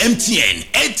òpó MTN,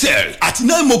 Airtel àti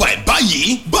 9mobile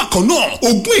báyìí. bákan náà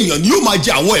ogún èèyàn ni yóò máa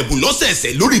jẹ àwọn ẹ̀bùn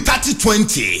lọ́sẹ̀ẹ̀sẹ̀ lórí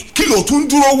 30-20. kí ló tún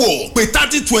dúró wò pé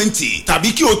 30-20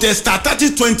 tàbí kí o tẹ star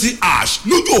 30-20 hash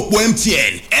lójú òpó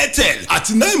MTN, Airtel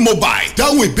àti 9mobile.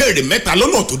 dáhùn ìbéèrè mẹ́ta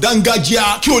lọ́nà tó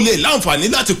dáńgájíá kí o lè láǹfààní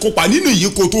láti kópa nínú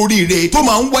ìyíkoto oríire tó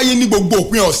máa ń wáyé ní gbogbo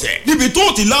òpin ọ̀sẹ̀ níbi tó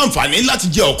ti láǹfààní láti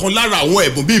jẹ ọ̀kan lára àwọn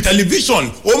ẹ̀bùn bíi tẹlifíṣọ̀n,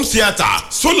 home theatre,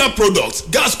 solar products,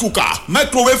 gas cooker,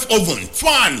 microwave oven,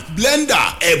 fan,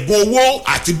 blender, ẹ̀bùn owó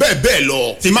àti bẹ́ẹ̀ bẹ́ẹ̀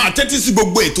lọ. tí máa tẹ́tí sí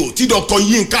gbogbo ètò tí Dr.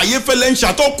 Yinka Ayéfẹ́lẹ́ ń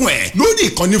ṣàtọ́kùn ẹ̀ lórí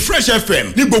ìkànnì Fresh FM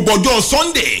ní gbogbo ọjọ́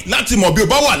Sunday láti mọ̀ bí o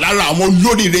bá wà lára àwọn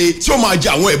olóríire tí ó máa jẹ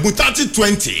àwọn ẹ̀bùn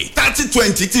 30-20.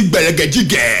 30-20 ti gbẹ̀rẹ̀gẹ̀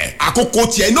jígẹ̀ àkókò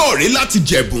tiẹ̀ náà rí láti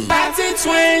jẹ̀bùn.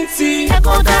 30-20.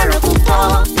 ẹ̀kọ́ dára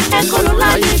púpọ̀ ẹ̀kọ́ ló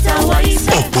láyé táwa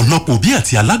ìfẹ́. ọ̀pọ̀lọpọ̀ bí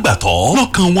àti alágbàtọ́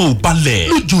lọ́kàn wọn ò balẹ̀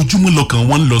lójoojúmọ́ lọ́kàn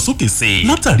wọn ń lọ sókè sí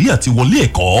látàrí àti wọlé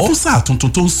ẹ̀kọ́ fún sáà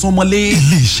tuntun tó ń sán mọ́lé.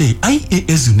 iléeṣẹ́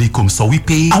IAS Unicom sọ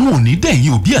wípé àwọn ò ní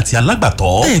dẹ̀yìn òbí àti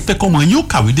alágbàtọ́ ẹ fẹ́ kọ́mọ yín ó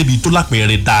kàwé débi tó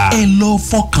lápẹẹrẹ da ẹ lọ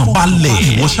fọkàn balẹ̀.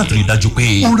 ìwọ ṣàtìrí dájú pé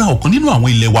ó ra ọ̀kan nínú àwọn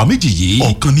ilẹ̀ wa méjì yìí.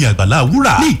 ọ̀kan ní Àgbàlá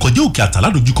Wúrà ní ìkọjẹ́ òkè àtà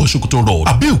ládojúkọ Sokoto Road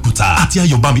Abẹ́òkúta àti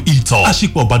Ayọ̀bámi ìtọ̀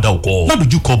àṣepọ̀ Bàdà Òkò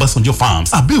ládojúkọ Ọbásanjọ́ Farms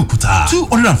Abẹ́òkúta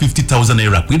 250,000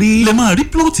 naira péré lẹ máa rí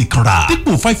plọ́ọ̀tì kan rà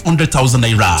dípò 500,000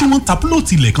 naira tí wọ́n ta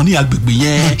plọ́ọ̀tì ilẹ̀ kan ní agbègbè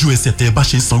yẹn. lójú ẹsẹ̀ tẹ bá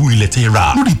ṣe sanwó ilẹ̀ tẹ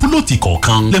rà lórí plọ́ọ̀tì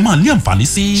kọ̀ọ̀kan lẹ máa ní àǹfààní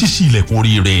sí ṣíṣí ilẹ̀kùn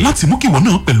oríire láti mú kí ìwọ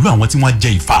náà pẹ̀lú àwọn tí wọ́n jẹ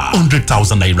ìfà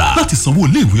 100,000 naira láti sanwó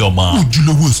iléèwé ọmọ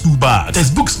ojúlówó school bag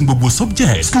textbooks fún gbogbo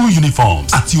subject school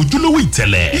uniforms àti ojúlówó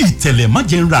ìtẹ̀lẹ̀ má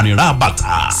jẹ́ nranira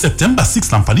bàtà. September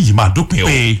 6 àǹfààní yìí máa dópin o.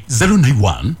 pé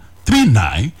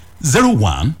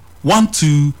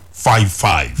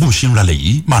 09139011255 bó ṣe ń ralẹ̀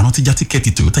yìí máa rántí já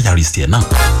tíkẹ́ẹ̀tì Toyota Yaris tiẹ̀ náà.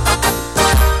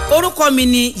 orúkọ mi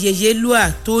ni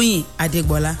Yèyélúà Tóyìn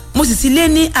Adégbọlá mo sì ti lé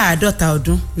ní 50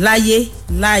 ọdún láyé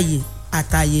láàyè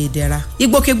àtàyè ìdẹ̀ra.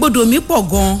 ìgbòkègbodò mi pọ̀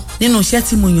gan-an nínú iṣẹ́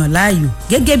tí mo yàn láàyò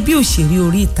gẹ́gẹ́ bí òṣèré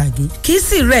orí ìtàgé kì í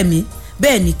sì rẹ̀ mí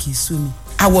bẹ́ẹ̀ ni kì í sú mi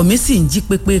àwọ̀ mi sì ń jí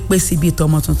pépépé síbi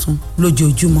ìtọ́mọ tuntun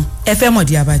lójoojúmọ́. ẹ fẹ́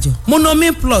mọ̀dí abájọ.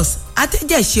 Monomin Plus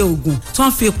atẹ́jẹ̀ṣe oògùn tó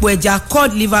ń fi epo ẹja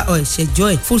cod liver oil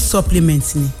ṣẹjọ́ ẹ̀ food supplement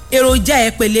ni. èròjà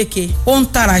ẹ peléke ó ń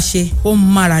tara ṣe ó ń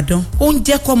mára dán ó ń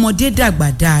jẹ́ kọ́mọdé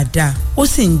dàgbà dáadáa ó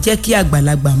sì ń jẹ́ kí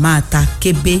àgbàlagbà máa ta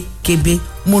kébékébé.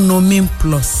 Monomin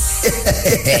Plus.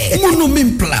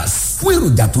 Monomin Plus fún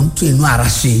èròjà tó ń tún inú ara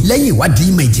ṣe lẹ́yìn ìwádìí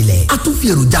ìmọ̀ ìjìnlẹ̀ a tún fi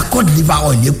èròjà cod liver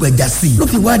oil epo ẹja sí i ló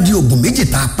fi wá di oògùn méjì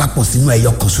tá a papọ̀ sínú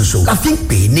ẹyọ kan ṣoṣo la fi ń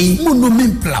pè é ní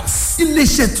Monomin Plus.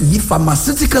 iléeṣẹ́ Tuyi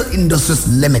Pharmaceutical Industries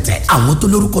Limited àwọn tó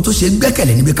lórúkọ tó ṣe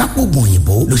gbẹ́kẹ̀lé níbi kápò oògùn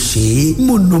òyìnbó ló ṣe é.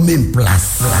 Monomin Plus.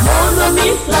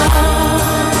 Monomin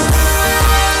Plus.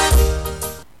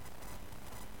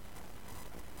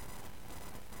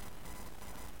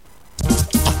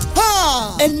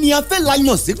 ẹni afẹ́ la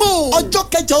yàn sípò. ọjọ́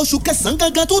kẹjọ oṣù kẹsàn-án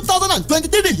gangan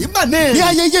 2023 yìí mà ní. ní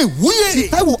ayẹyẹ ìwúyè. ti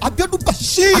Táíwò Abíọ́dún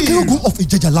Bashir. Akérògùn of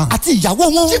Ìjẹ̀jàlá. àti ìyàwó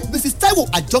wọn. Chief Mrs. Táíwò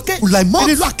Àjọkẹ́ Ulaimot.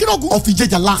 ìrìnlọ Akérògùn of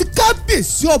Ìjẹ̀jàlá. ti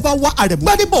kábíyèsí ọba wa Àrẹ̀mú.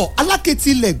 Gbádébọ̀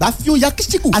Alákẹ́tì ilẹ̀ Ẹ̀gbá Fíóyà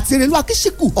Akíṣíkù. àti èrèlú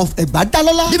Akíṣíkù of Ẹ̀gbá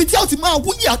Dálọ́lá. níbi tí a ti máa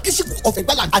wúyè Akíṣíkù of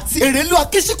Ẹ̀gbálà àti èrèlú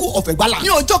Akíṣíkù of Ẹ̀gbálà. ní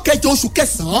ọjọ́ kẹjọ oṣù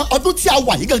kẹsàn-án ọdún tí a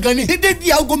wà yìí gangan ni. dédé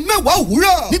di aago 10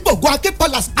 òwúrọ̀. ní gbọ̀ngàn Aké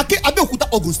Palace Aké Abẹ́òkúta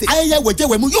Ogun State. ayẹyẹ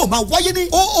wẹ̀jẹ̀wẹ̀mú yóò máa wáyé ní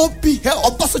OOP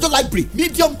Ọbásanjọ́ Library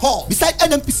Medium Hall beside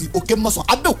NNPC Òkèmọ́sán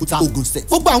Abẹ́òkúta Ogun State.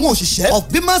 gbogbo àwọn òṣìṣẹ́ of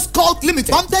Bimas Cult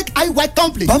Limited, Bamtech IY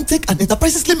Company, Bamtech and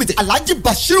Enterprises Limited, Alhaji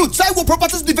Bashiru Taiwo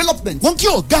Properties Development. wọ́n kí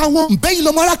ọ̀gá wọn nbẹ́yìn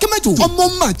lọ́mọ ara kẹ́mẹ́jọ. ọmọ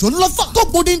màjọ ńlọ́fà tó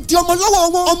gbòde di ọmọ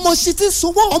lọ́wọ́ wọn. ọmọ ṣètì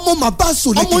sowó. ọmọ màbá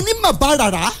sòlẹ̀. ọmọ ní màbá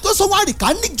rárá. tó sọ wá rìkà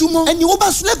níjùmọ̀. ẹni wọ́n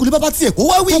bá sulẹ̀kùn lé baba tiẹ̀ kó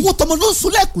wá wí. owó tọmọ ló ń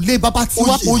sulẹ̀kùn lé baba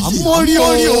tiwa. oyè àmọ́rí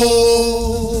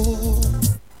o.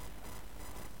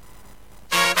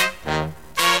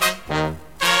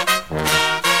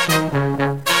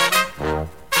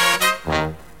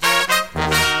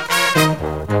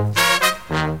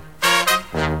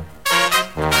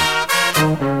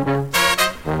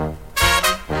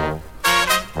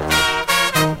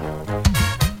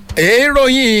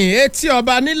 ìròyìn etí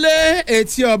ọba nílé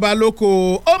etí ọba lóko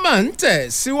ó máa ń tẹ̀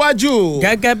síwájú.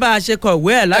 gẹ́gẹ́ bá a ṣe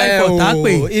kọ̀wé ẹ̀ láìpọ̀ tá a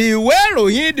pè. ìwé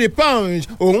ìròyìn the punch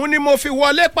òun ni mo fi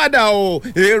wọlé padà o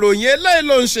ìròyìn eléyìí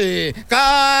ló ń ṣe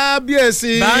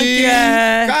kábíyèsí. báńkì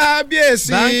ẹ̀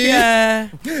kábíyèsí. báńkì ẹ̀.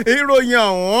 ìròyìn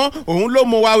ọ̀hún òun ló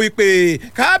mú wa wípé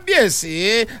kábíyèsí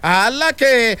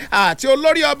aláké àti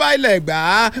olórí ọba ilẹ̀ Ẹ̀gbá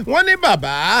wọ́n ní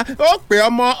bàbá ó pé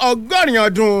ọmọ 100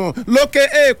 ọdún lókè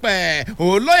èèpẹ̀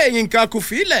olóyè Yínká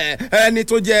Kúfílẹ̀ ẹni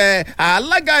tó jẹ́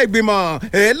alága ìgbìmọ̀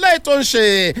eléyìí tó ń ṣe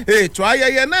ètò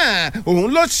ayẹyẹ náà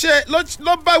òun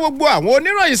ló bá gbogbo àwọn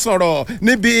oníròyìn sọ̀rọ̀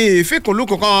níbi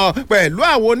ìfikùnlukùn kan pẹ̀lú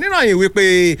àwọn oníròyìn wípé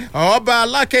ọba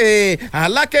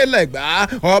aláké lẹ́gbà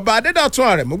ọba Adédọ̀tun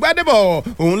Àrẹ̀mú Gbádébọ̀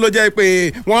òun ló jẹ́ pé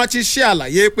wọ́n ti ṣe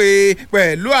àlàyé pé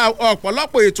pẹ̀lú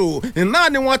ọ̀pọ̀lọpọ̀ ètò náà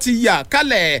ni wọ́n ti yà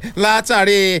kalẹ̀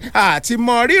látàrí àti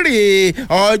mọ rírì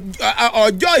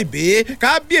ọjọ́ ìbí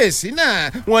kábíyèsí náà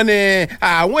wọ́n ní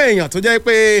àwọn èèyàn tó jẹ́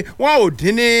pé wọ́n ò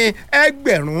dín ní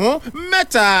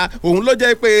 3,000 òun ló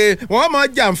jẹ́ pé wọ́n máa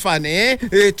jàǹfààní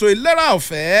ètò ìlera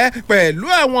ọ̀fẹ́ pẹ̀lú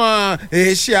àwọn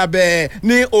iṣẹ́ abẹ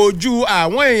ní ojú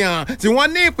àwọn èèyàn tí wọ́n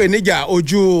ní ìpèníjà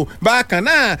ojú bákan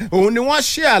náà òun ni wọ́n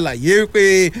ṣe àlàyé pé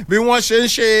bí wọ́n ṣe ń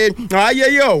ṣe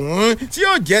ayẹyẹ ọ̀hún tí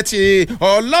yóò jẹ́ ti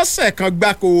ọlọ́sẹ̀ kan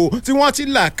gbáko tí wọ́n ti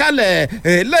là kalẹ̀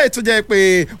eléyìí tó jẹ́ pé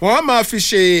wọ́n máa fi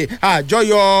ṣe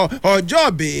àjọyọ̀ ọjọ́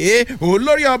ìbí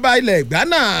olórí ọba ilẹ̀ Ẹ̀gbá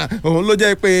náà òun ló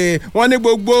jẹ́ pé wọ́n ní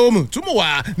gbogbo mùtúmùwà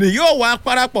ni yóò wá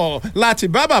parapọ̀ láti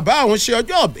bá bàbá òun ṣe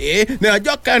ọjọ́ ìbí ní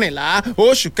ọjọ́ 14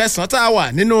 oṣù kẹsàn-án tá a wà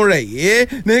nínú rẹ̀ yìí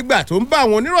nígbà tó ń bá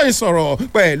àwọn oníròyìn sọ̀rọ̀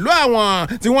pẹ̀lú àwọn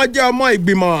tí wọ́n jẹ́ ọmọ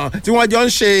ìgbìmọ̀ tí wọ́n jọ ń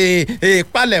ṣe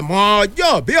ìpalẹ̀mọ́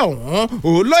ọjọ́ ìbí ọ̀hún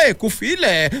olóyè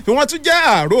Kúfílẹ̀ tí wọ́n tún jẹ́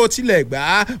àrò tilẹ̀ Ẹ̀gbá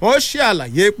wọ́n ṣe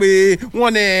àlàyé pé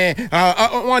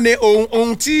wọ́n ní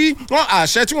ohun tí wọ́n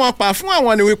àṣẹ tí wọ́n pa fún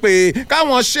àwọn ni wípé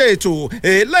káwọn ṣe ètò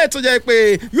eléyìí tó jẹ́ pé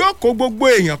yóò kó gbogbo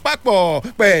èèyàn papọ̀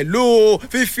pẹ̀lú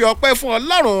fífi ọpẹ́ fún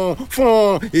Ọlọ́run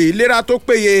fún ìlera tó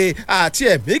péye àti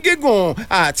ẹ̀mí gígùn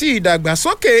àti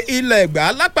ìdàgbàsókè ilẹ̀ Ẹ̀gbá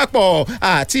lápapọ̀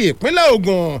àti ìpínlẹ̀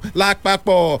Ògùn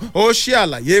lápapọ̀ ó ṣe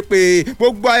àlàyé pé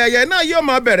gbogbo ayẹyẹ náà yóò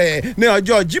máa bẹ̀rẹ̀ ní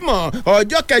ọjọ́ Jímọ̀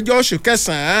ọjọ́ 9 oṣù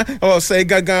kẹsàn-án ọ̀sẹ̀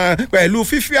gangan pẹ̀lú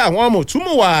fífi àwọn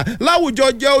mùtúmùwà láwùjọ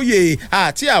jẹ́ òye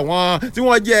àti àwọn tí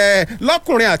wọ́n jẹ́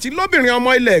lọ́kùnrin àti lóbìnrin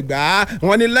ọmọ ilẹ̀ Ẹ̀gbá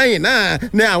wọn ní lẹ́yìn náà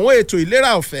ni àwọn ètò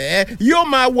ìlera ọ̀fẹ́ yóò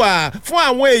máa wà fún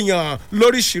àwọn èèyàn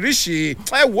lóríṣiríṣi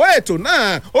ẹ̀wọ́ ètò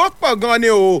náà ó pọ̀ gan ni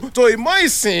o tó ìmọ̀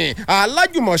ìsìn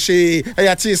alájùmọ̀ṣe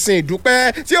ẹ̀yà ti ìsìn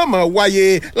ìdúpẹ́ tí ó máa wáyé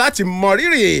láti mọ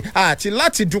rírì àti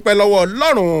láti dúpẹ́ lọ́wọ́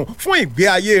Ọlọ́run fún ìgbé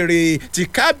ayé rẹ̀ ti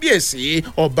kábíyèsí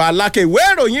ọba aláké ìwé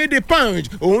ìròyìn The Punch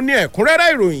òun ní ẹ̀kúnrẹ́rẹ́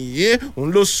ìròyìn yìí òun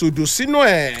ló sọdọ̀ sínú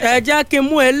ẹ̀. ẹ jẹ́ kí n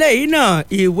mú eléyìí náà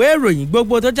ìwé ìròyìn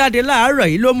gbogbo tó jáde láàárọ̀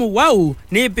yìí ló mú wá o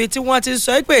níbi tí wọ́n ti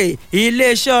sọ pé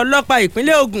iléeṣẹ́ ọlọ́pàá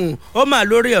ìpínlẹ̀ Ògùn ó mà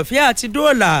lórí ọ̀fẹ́ àti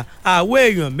dóòlà àwọn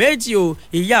èèyàn méjì o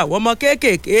ìyá àwọn ọmọ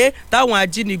kéékèèké táwọn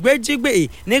ajínigbé jí gbé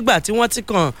nígbà tí wọ́n ti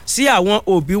kàn sí àwọn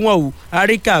òbí wọn o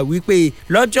àríkà wípé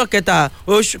lọ́jọ́ 3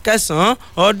 oṣù kẹsàn-án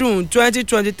ọdún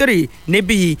 2023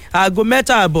 níbi aago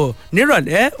 7:30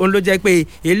 nírọ̀lẹ́ òun ló jẹ́ pé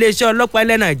iléeṣẹ́ ọlọ́pàá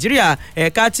ilẹ̀ Nàìjíríà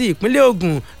ẹ̀ka ti ìpínlẹ̀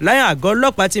Ògùn láyé àgọ́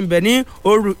ọlọ́pàá ti ń bẹ ní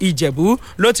Òru Ìjẹ̀bú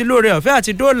ló ti lóore ọ̀fẹ́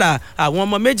àti dóòlà àwọn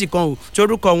ọmọ méjì kan o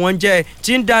torúkọ wọn jẹ́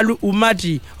Chindalu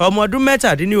Umadi ọmọ ọdún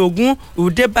 17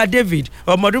 Udeba David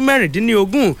ọmọ ọdún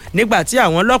 16 nígbà tí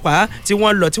àwọn ọlọ́pàá tí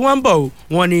wọ́n lọ tí wọ́n ń bọ̀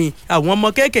wọ́n ní àwọn ọmọ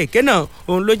kéékèèké náà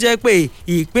òun ló jẹ́ pé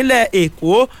ìpínlẹ̀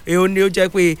Èkó òun ni ó jẹ́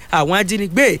pé àwọn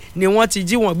ajínigbé ni wọ́n ti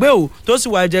jí wọn gbé o tó sì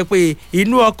wá jẹ́ pé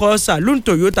inú ọkọ̀ saloon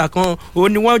Toyota kan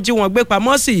òun ni wọ́n jí wọn gbé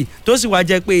pamọ́ sí tó sì wá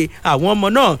jẹ́ pé àwọn ọmọ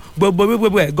náà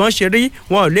gbogbo ẹ̀gán ṣe rí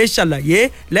wọn ò lè ṣàlàyé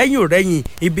lẹ́yìn òrẹ́yìn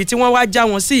ibi tí wọ́n wá já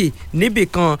wọn sí níbì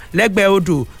kan lẹ́gbẹ̀ẹ́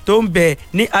odò tó ń bẹ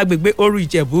ní agbègbè Òru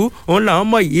Ìjẹ̀bú òun làwọn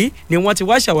ọmọ yìí ni wọ́n ti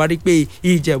wá ṣàwárí pé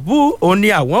Ìjẹ̀bú òun ni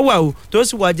àwọn wà o tó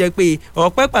sì wá jẹ́ pé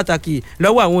ọpẹ́ pàtàkì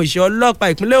lọ́wọ́ àwọn òṣìṣẹ́ ọlọ́pàá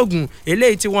ìpínlẹ̀ Ògùn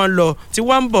eléyìí tí wọ́n ń lọ tí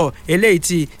wọ́n ń bọ̀ eléyìí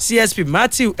tí CSP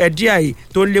Matthew Ediaye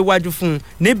tó ń léwájú fún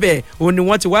níbẹ̀ òun ni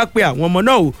wọ́n ti wá pé àwọn ọmọ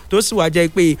náà o tó sì wá jẹ́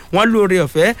pé wọ́n lóore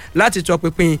ọ̀fẹ́ láti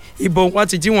tọpinpin ibo wọn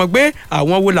ti jí wọn gbé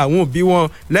àwọn wo làwọn òbí wọn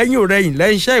lẹ́yìn òrẹ́yìn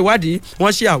lẹ́yìn iṣẹ́ ìwádìí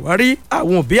wọ́n ṣe àwárí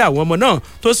àwọn òbí àwọn ọmọ náà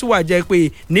tó sì wá jẹ́ pé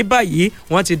ní báyìí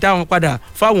wọ́n ti dá wọn padà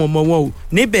fáwọn ọmọ wọn o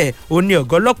níbẹ̀ òun ni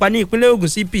ọ̀gá ọlọ́pàá ní ìpínlẹ̀ Ògùn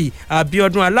CP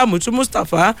Abiodun Alamutu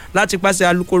Mustapha láti pàṣẹ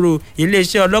alukoro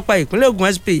iléeṣẹ́ ọlọ́pàá ìpínlẹ̀ Ògùn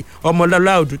SP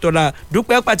Ọmọlọ́lá Odùtọ́lá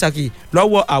dúpẹ́ pàtàkì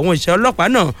lọ́wọ́ àwọn òṣìṣẹ́ ọlọ́pàá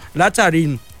náà látàrí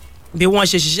bí wọ́n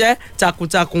ṣe ṣiṣẹ́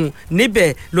takuntakun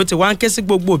níbẹ̀ ló ti wá ń ké sí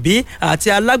gbogbo òbí àti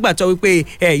alágbàtọ́ wípé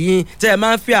ẹ̀yin tẹ́ ẹ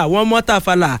máa ń fi àwọn ọmọ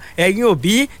tàfàlà ẹ̀yin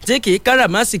òbí tí kì í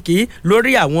káràmásìkí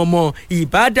lórí àwọn ọmọ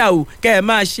ìbádàù kẹ́ ẹ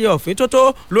máa ṣe ọ̀fíntótó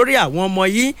lórí àwọn ọmọ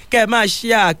yìí kẹ́ ẹ máa ṣe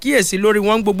àkíyèsí lórí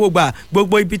wọn gbogbo gbà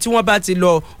gbogbo ibi tí wọ́n bá ti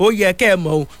lọ ó yẹ kẹ́ ẹ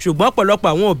mọ̀ o ṣùgbọ́n ọ̀pọ̀lọpọ̀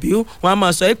àwọn òbí wọn a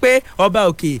máa sọ pé ọba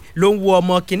òkè ló ń wo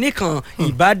ọmọ kìnnì kan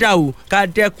ìbádàù ká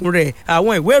dẹ́kun rẹ̀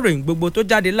àwọn ìwé ìròyìn gbogbo tó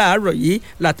jáde láàárọ̀ yìí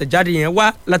látẹ̀jáde yẹn wá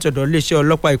látọ̀dọ̀ iléeṣẹ́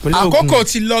ọlọ́pàá ìpínlẹ̀ Ògùn.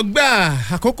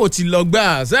 àkókò ti lọ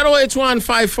gbà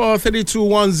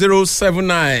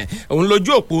 08154321079 òun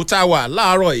lójú òpó tá a wà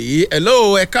láàárọ̀ yìí.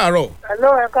 hello ẹ káàárọ̀.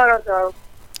 sir.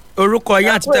 orúkọ yín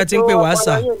àti tẹ́tí ń pè wá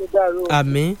sà.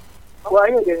 àmín. àwa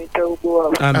yóò lè rìn tẹ gbogbo wa.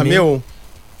 àmín o.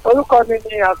 orúkọ mi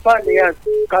ni àfáàní àti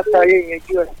kátàyé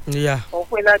yẹnjú ẹ. òun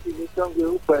pín láti ibi tó ń gbé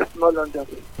orúkọ ẹ small London.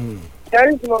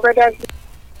 ẹrí tí mo fẹ́ dá sí.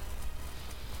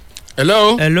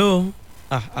 hello.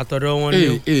 àtọ̀dọ̀ wọn ni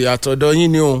o. àtọ̀dọ̀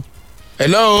yín ni o.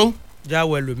 hello.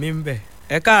 jáwọ́ ẹlòmíín bẹ̀.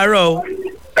 ẹ káàárọ̀ o.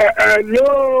 hello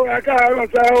ẹ káàárọ̀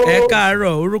sá o. ẹ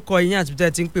káàárọ̀ orúkọ yín àti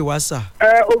tẹ́ ti ń pè wá sà.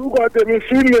 orúkọ tèmi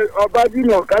sílẹ̀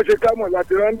ọbájúmọ̀ káṣe kámọ̀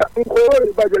láti rẹ́ńdà n kò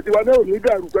ìbàjẹ́ tiwa náà ò ní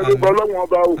dàrú pẹ̀lú ọlọ́run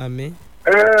ọba o. àmín.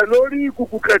 lórí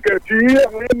kùkù kẹ̀kẹ́ tí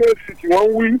àwọn nsc tí wọ́n ń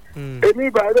wí èmi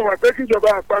ìbàdàn wà pé kíjọba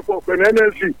àpapọ̀ pẹ̀lú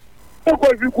nsc ó kọ́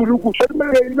ìfikùlùkù sọ́dún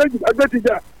mẹ́rin ilé ìjìbá ti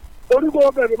jà orúkọ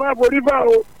bẹ̀rẹ̀ máa borí bá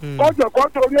o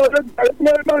kọ́jọ̀kọ́jọ orí ọ̀rẹ́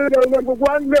ìgbàlẹ́ gbogbo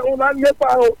wa ń lépa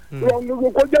o gbogbo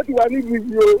kó jẹ́ tiwa níbi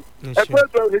yìí o ẹ̀pẹ́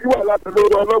ìtọ́ ìrètí wà láti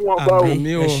lórí ọlọ́run ọba o.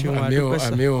 àmì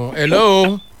o.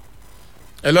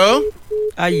 hello.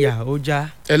 àyà ó já.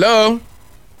 hello.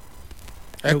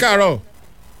 ẹ káàárọ̀.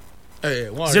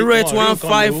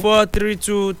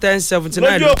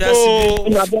 08154321079 ló dá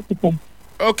síbi.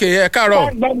 ok ẹ káàárọ̀.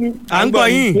 à ń gbọ́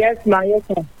yín. yes ma yes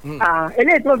ma.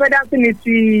 eléyìí tí mo fẹ́ dá sí ni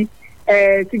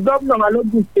ti gómìnà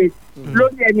Malógun state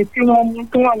lórí ẹni tí wọ́n mú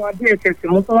tí wọ́n àwọn dss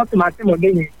mú tí wọ́n sì máa tì mọ́lé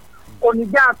yẹn kò ní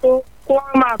já tó kó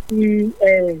wọ́n máa fi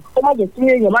kó má jẹ́ kí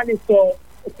èèyàn má lè sọ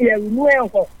ti ẹ̀rù inú ẹ̀ hàn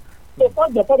tó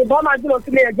fọ́jọ́ fọ́jọ́ bá máa gbé lọ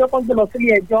sílé ẹjọ́ kó gbé lọ sílé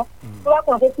ẹjọ́ tó wá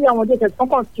kàn fún sí àwọn dss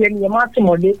kọ́kàn sí ẹnìyẹn má tì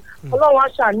mọ́lé ọlọ́run á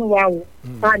ṣàánú wa o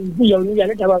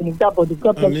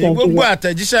gbogbo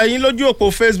àtẹ̀jíṣẹ́ yín lójú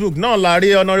òpó Facebook náà la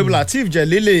rí honourable Lateef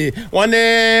Jelile wọ́n ní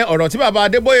ọ̀rọ̀ tí bàbá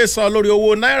Adébóyè sọ lórí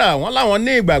owó náírà wọ́n láwọn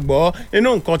ní ìgbàgbọ́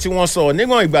nínú nǹkan tí wọ́n sọ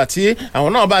nígbọ̀n ìgbà tí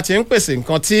àwọn náà bá ti ń pèsè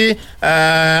nǹkan tí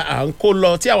à ń kó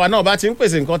lọ tí àwa náà bá ti ń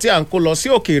pèsè nǹkan tí à ń kó lọ sí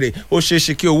òkèèrè ó ṣeé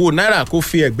ṣe kí owó náírà kó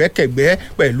fi ẹ̀gbẹ́kẹ̀gbẹ́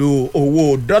pẹ̀lú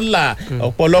owó dọ́là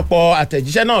ọ̀pọ̀lọpọ̀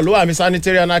àtẹ̀jíṣẹ́ náà ló wà mí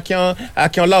sanitarian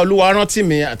Akínọlá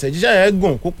Olúwarántìmí àtẹ̀jíṣẹ́ yẹn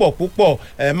gùn púpọ̀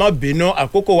ẹ má bínú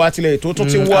àkókò wa tilẹ̀ ètò tó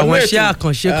ti wọlé ètò àwọn iṣẹ́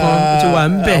àkànṣe kan ti wà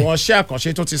ń bẹ̀. àwọn iṣẹ́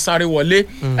àkànṣe tó ti sáré wọlé.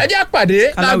 ẹ jẹ́ àpàdé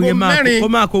láago mẹ́rin kó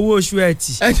máa kówó oṣù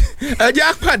ẹtì. ẹ jẹ́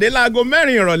àpàdé láago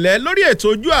mẹ́rin ìrọ̀lẹ́ lórí ètò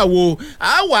ojú àwo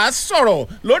a wá sọ̀rọ̀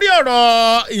lórí ọ̀rọ̀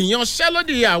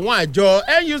ìyanṣẹ́lódì àwọn àjọ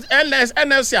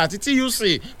NLC àti TUC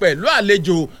pẹ̀lú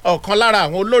àlejò ọ̀kan lára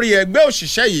àwọn olórí ẹgbẹ́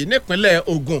òṣìṣẹ́ yìí nípínlẹ̀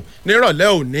Ògùn nírọ̀lẹ́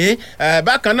òní.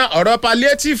 bákan náà ọ̀rọ̀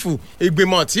palliative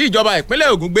ìgbìmọ̀ tí ìjọba ìpínlẹ̀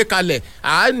Ògùn gbé kalẹ̀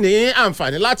à ní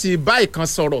àǹfààní láti bá ìkan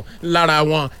sọ̀rọ̀ lára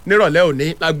wọn nírọ̀lẹ́ òní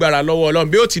lágbára lọ́wọ́ Ọlọ́run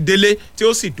bí ó ti délé tí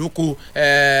ó sì dóko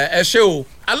ẹ ṣé o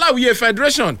Aláwìyé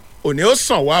Federation òní ó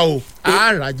sàn wá o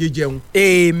àárajé jẹun.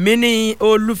 èmi ní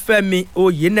Olúfẹ́mi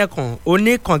Oyènẹ́kan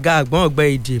oníkànga àgbọ̀n ọ̀gbẹ́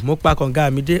ìdè mo pa kànga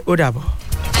mi dé ó dàbọ̀.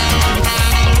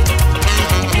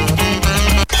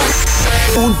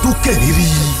 ó ń dún kẹ̀rìírí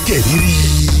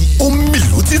ó ń mì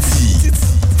lótìtì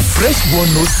Fresh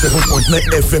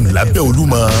 107.9 FM lábẹ́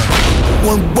Olúmọ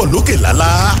wọ́n ń gbọ́ lókè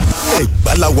lálá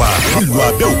Ẹ̀gbá la wà nílùú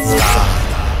Abẹ́òkúta.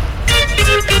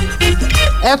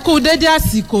 ẹ kú dédé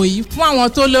àsìkò yìí fún àwọn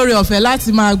tó lóore ọ̀fẹ́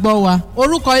láti máa gbọ́ wa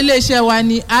orúkọ iléeṣẹ́ wa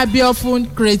ní Abiofun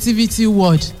Creativity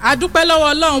World a dúpẹ́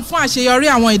lọ́wọ́ Ọlọ́run fún àṣeyọrí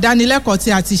àwọn ìdánilẹ́kọ̀ọ́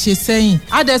tí a ti ṣe sẹ́yìn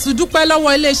a dẹ̀ tún dúpẹ́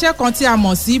lọ́wọ́ iléeṣẹ́ kan tí a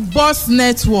mọ̀ sí Boss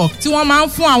Network tí wọ́n máa ń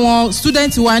fún àwọn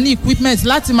student wa ní equipment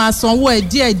láti máa sanwó ẹ̀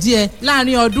díẹ̀díẹ̀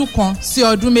láàrin ọdún kan sí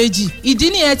ọdún méjì ìdí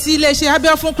nìyẹn tí iléeṣẹ́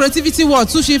Abiofun Creativity World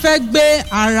tún ṣe fẹ́ gbé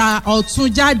àrà ọ̀tun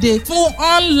jáde fún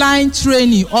online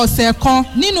training ọ̀sẹ̀ kan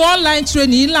nínú online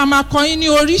training ńlá máa kọ́ yín ní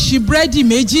oríṣi búrẹ́dì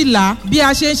 12 bí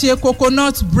a ṣe ń ṣe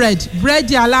coconut bread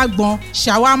búrẹ́dì alágbọn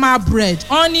shawarma bread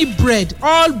honey bread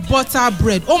all butter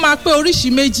bread ó máa pé oríṣi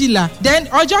 12 then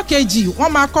ọjọ́ kejì wọ́n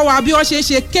máa kọ́ wa bí wọ́n ṣe ń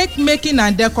ṣe cake making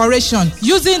and decoration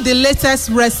using the latest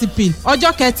recipe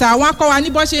ọjọ́ kẹta wọ́n kọ́ wa ní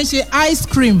bó ṣe ń ṣe ice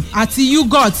cream àti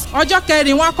yogurt ọjọ́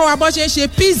kẹrin wọ́n kọ́ wa bó ṣe ń ṣe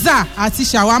pizza àti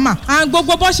shawarma and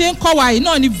gbogbo bó ṣe ń kọ́ wa yìí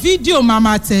náà ni fídíò máa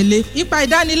máa tẹ̀lé ipa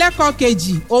ìdánilẹ́kọ̀ọ́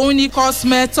kejì òun ni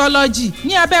cosmetology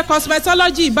ní abẹ́ cosmetology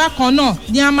technology bákan náà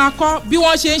ni a máa kọ́ bí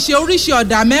wọ́n ṣe ń ṣe oríṣi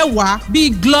ọ̀dà mẹ́wàá bíi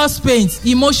gloss paint,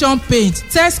 emotion paint,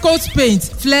 test coat paint,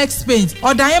 flex paint.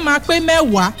 Ọ̀dà yẹn máa pé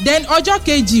mẹ́wàá. Then ọjọ́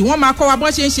kejì wọ́n máa kọ́ wa bó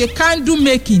ṣe ń ṣe candle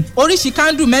making. Oríṣi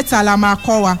candle mẹ́ta la máa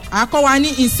kọ́ wa. A kọ́ wa ní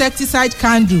insecticide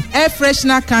candle, air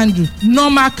freshener candle,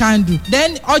 normal candle.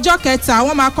 Then ọjọ́ kẹta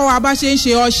wọ́n máa kọ́ wa bá ṣe ń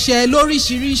ṣe ọṣẹ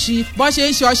lóríṣiríṣi, bó ṣe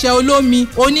ń ṣe ọṣẹ olómi,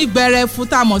 onígbẹrẹfu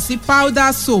tá a mọ̀ sí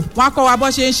powder soap. Wọ́n á kọ́ wa bó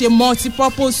ṣe ń ṣe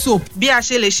multipurpose soap. Bí a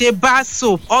ṣe lè ṣe bar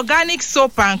soap, organic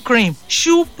soap and cream,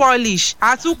 shoe polish.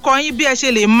 Àtúnkọ́ yín bí ẹ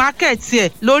ṣe lè market ẹ̀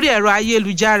lórí ẹ̀rọ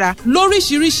ayélujára.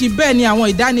 Lóríṣiríṣi bẹ́ẹ̀ ni àwọn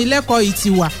ìdánilẹ́kọ̀ọ́ yìí ti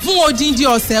wà. Fún odindi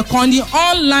ọ̀sẹ̀ kan ní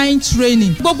online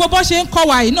training. Gbogbo bó ṣe ń kọ́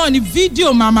wa yìí náà ni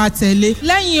fídíò máa máa tẹ̀lé.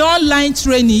 Lẹ́yìn online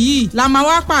training yìí la máa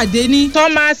wá pàdé ní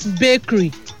Thomas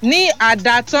Bakery ní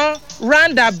Àdàtán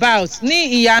roundabout ní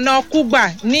ìyànà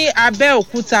Kúgbà ní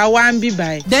Abẹ́òkúta wa ń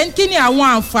bíbáyìí. Then kí ni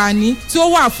àwọn àǹfààní tí ó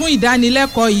wà fún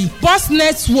ìdánilẹ́kọ̀ọ́ yìí? Bus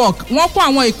network wọ́n kó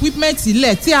àwọn equipment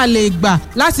sílẹ̀ tí a lè gbà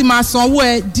láti máa sanwó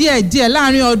ẹ díẹ̀díẹ̀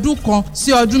láàrin ọdún kan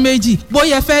sí ọdún méjì.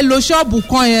 Bóyá ẹ fẹ́ lo ṣọ́ọ̀bù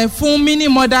kan yẹn fún mini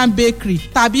modern bakery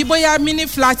tàbí bóyá mini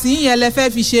flat yẹn lẹ fẹ́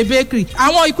fi ṣe bakery.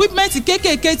 Àwọn equipment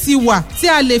kéékèèké ti wà tí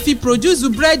a lè fi produce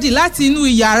búrẹ́dì láti inú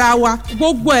ìyàrá wa.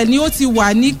 Gbogbo ẹ̀ ni ó ti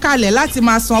wà níkàlẹ̀ láti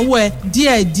máa sanwó ẹ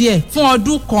díẹ̀díẹ̀ fún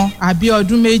ọdún kan àbí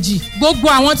ọdún méjì. Gbogbo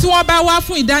àwọn tí wọ́n bá wá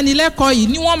fún ìdánilẹ́kọ̀ọ́ yìí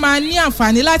ni wọ́n máa ní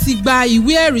àǹfààní láti gba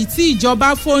ìwé ẹ̀rí tí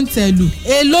ìjọba fòǹtẹ̀lù.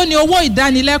 Èló ni owó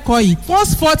ìdánilẹ́kọ̀ọ́ yìí?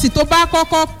 First 40 tó bá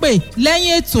kọ́kọ́ pè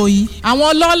lẹ́yìn ètò yìí,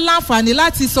 àwọn ló láǹfààní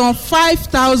láti san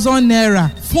 5,000 naira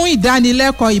fún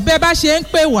ìdánilẹ́kọ̀ọ́ yìí. Bẹ́ẹ̀ bá ṣe ń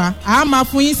pè wá, a máa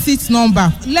fún yín seat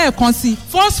number lẹ́ẹ̀kan sí.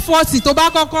 First 40 tó bá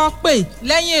kọ́kọ́ pè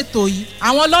lẹ́yìn ètò yìí,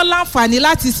 àwọn ló láǹfààní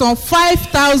láti san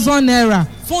 5,000 naira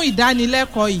fún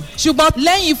ìdánilẹ́kọ̀ọ́ yìí. Ṣùgbọ́n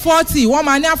lẹ́yìn 40 wọ́n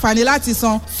máa ní àǹfààní láti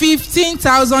san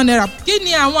 15,000 naira. Kí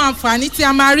ni àwọn àǹfààní tí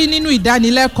a máa rí nínú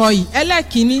ìdánilẹ́kọ̀ọ́ yìí?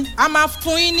 Ẹlẹ́kìíní, a máa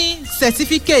fún yín ní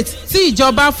certificate tí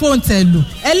ìjọba fòǹtẹ̀lù.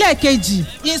 Ẹlẹ́kejì,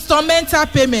 instrumental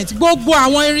payment. Gbogbo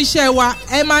àwọn irinṣẹ́ wa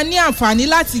ẹ máa ní àǹfààní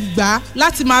láti gbà á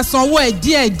láti máa sanwó ẹ̀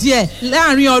díẹ̀díẹ̀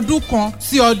láàrin ọdún kan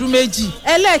sí ọdún méjì.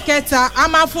 Ẹlẹ́kẹta, a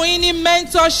máa fún yín ní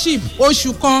mentorship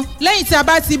oṣù kan. Lẹ́yìn tí a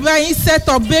bá ti bá yín set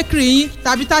up bakery yín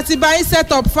tàbí tá a ti bá yín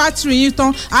set up factory yín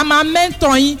tán, a máa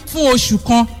mentor yín fún oṣù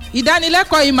kan.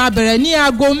 Ìdánilẹ́kọ̀ọ́ yìí máa bẹ̀rẹ̀ ní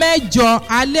aago 8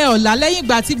 alẹ́ ọ̀la lẹ́yìn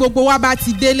ìgbà tí gbogbo wa bá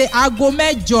ti délé. Aago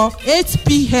 8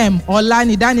 p.m. ọ̀la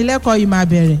ni ìdánilẹ́kọ̀ọ́ yìí máa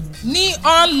bẹ̀rẹ̀. Ní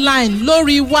online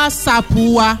lórí WhatsApp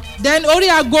wa, then orí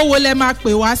aago wo lẹ máa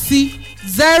pè wá sí?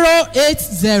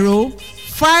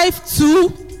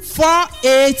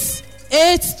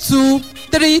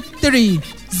 08052488233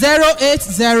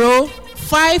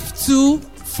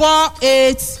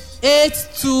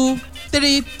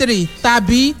 08052488233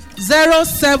 tàbí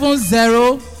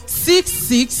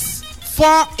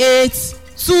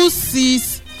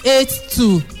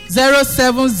 07066482682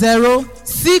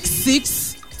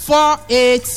 0706648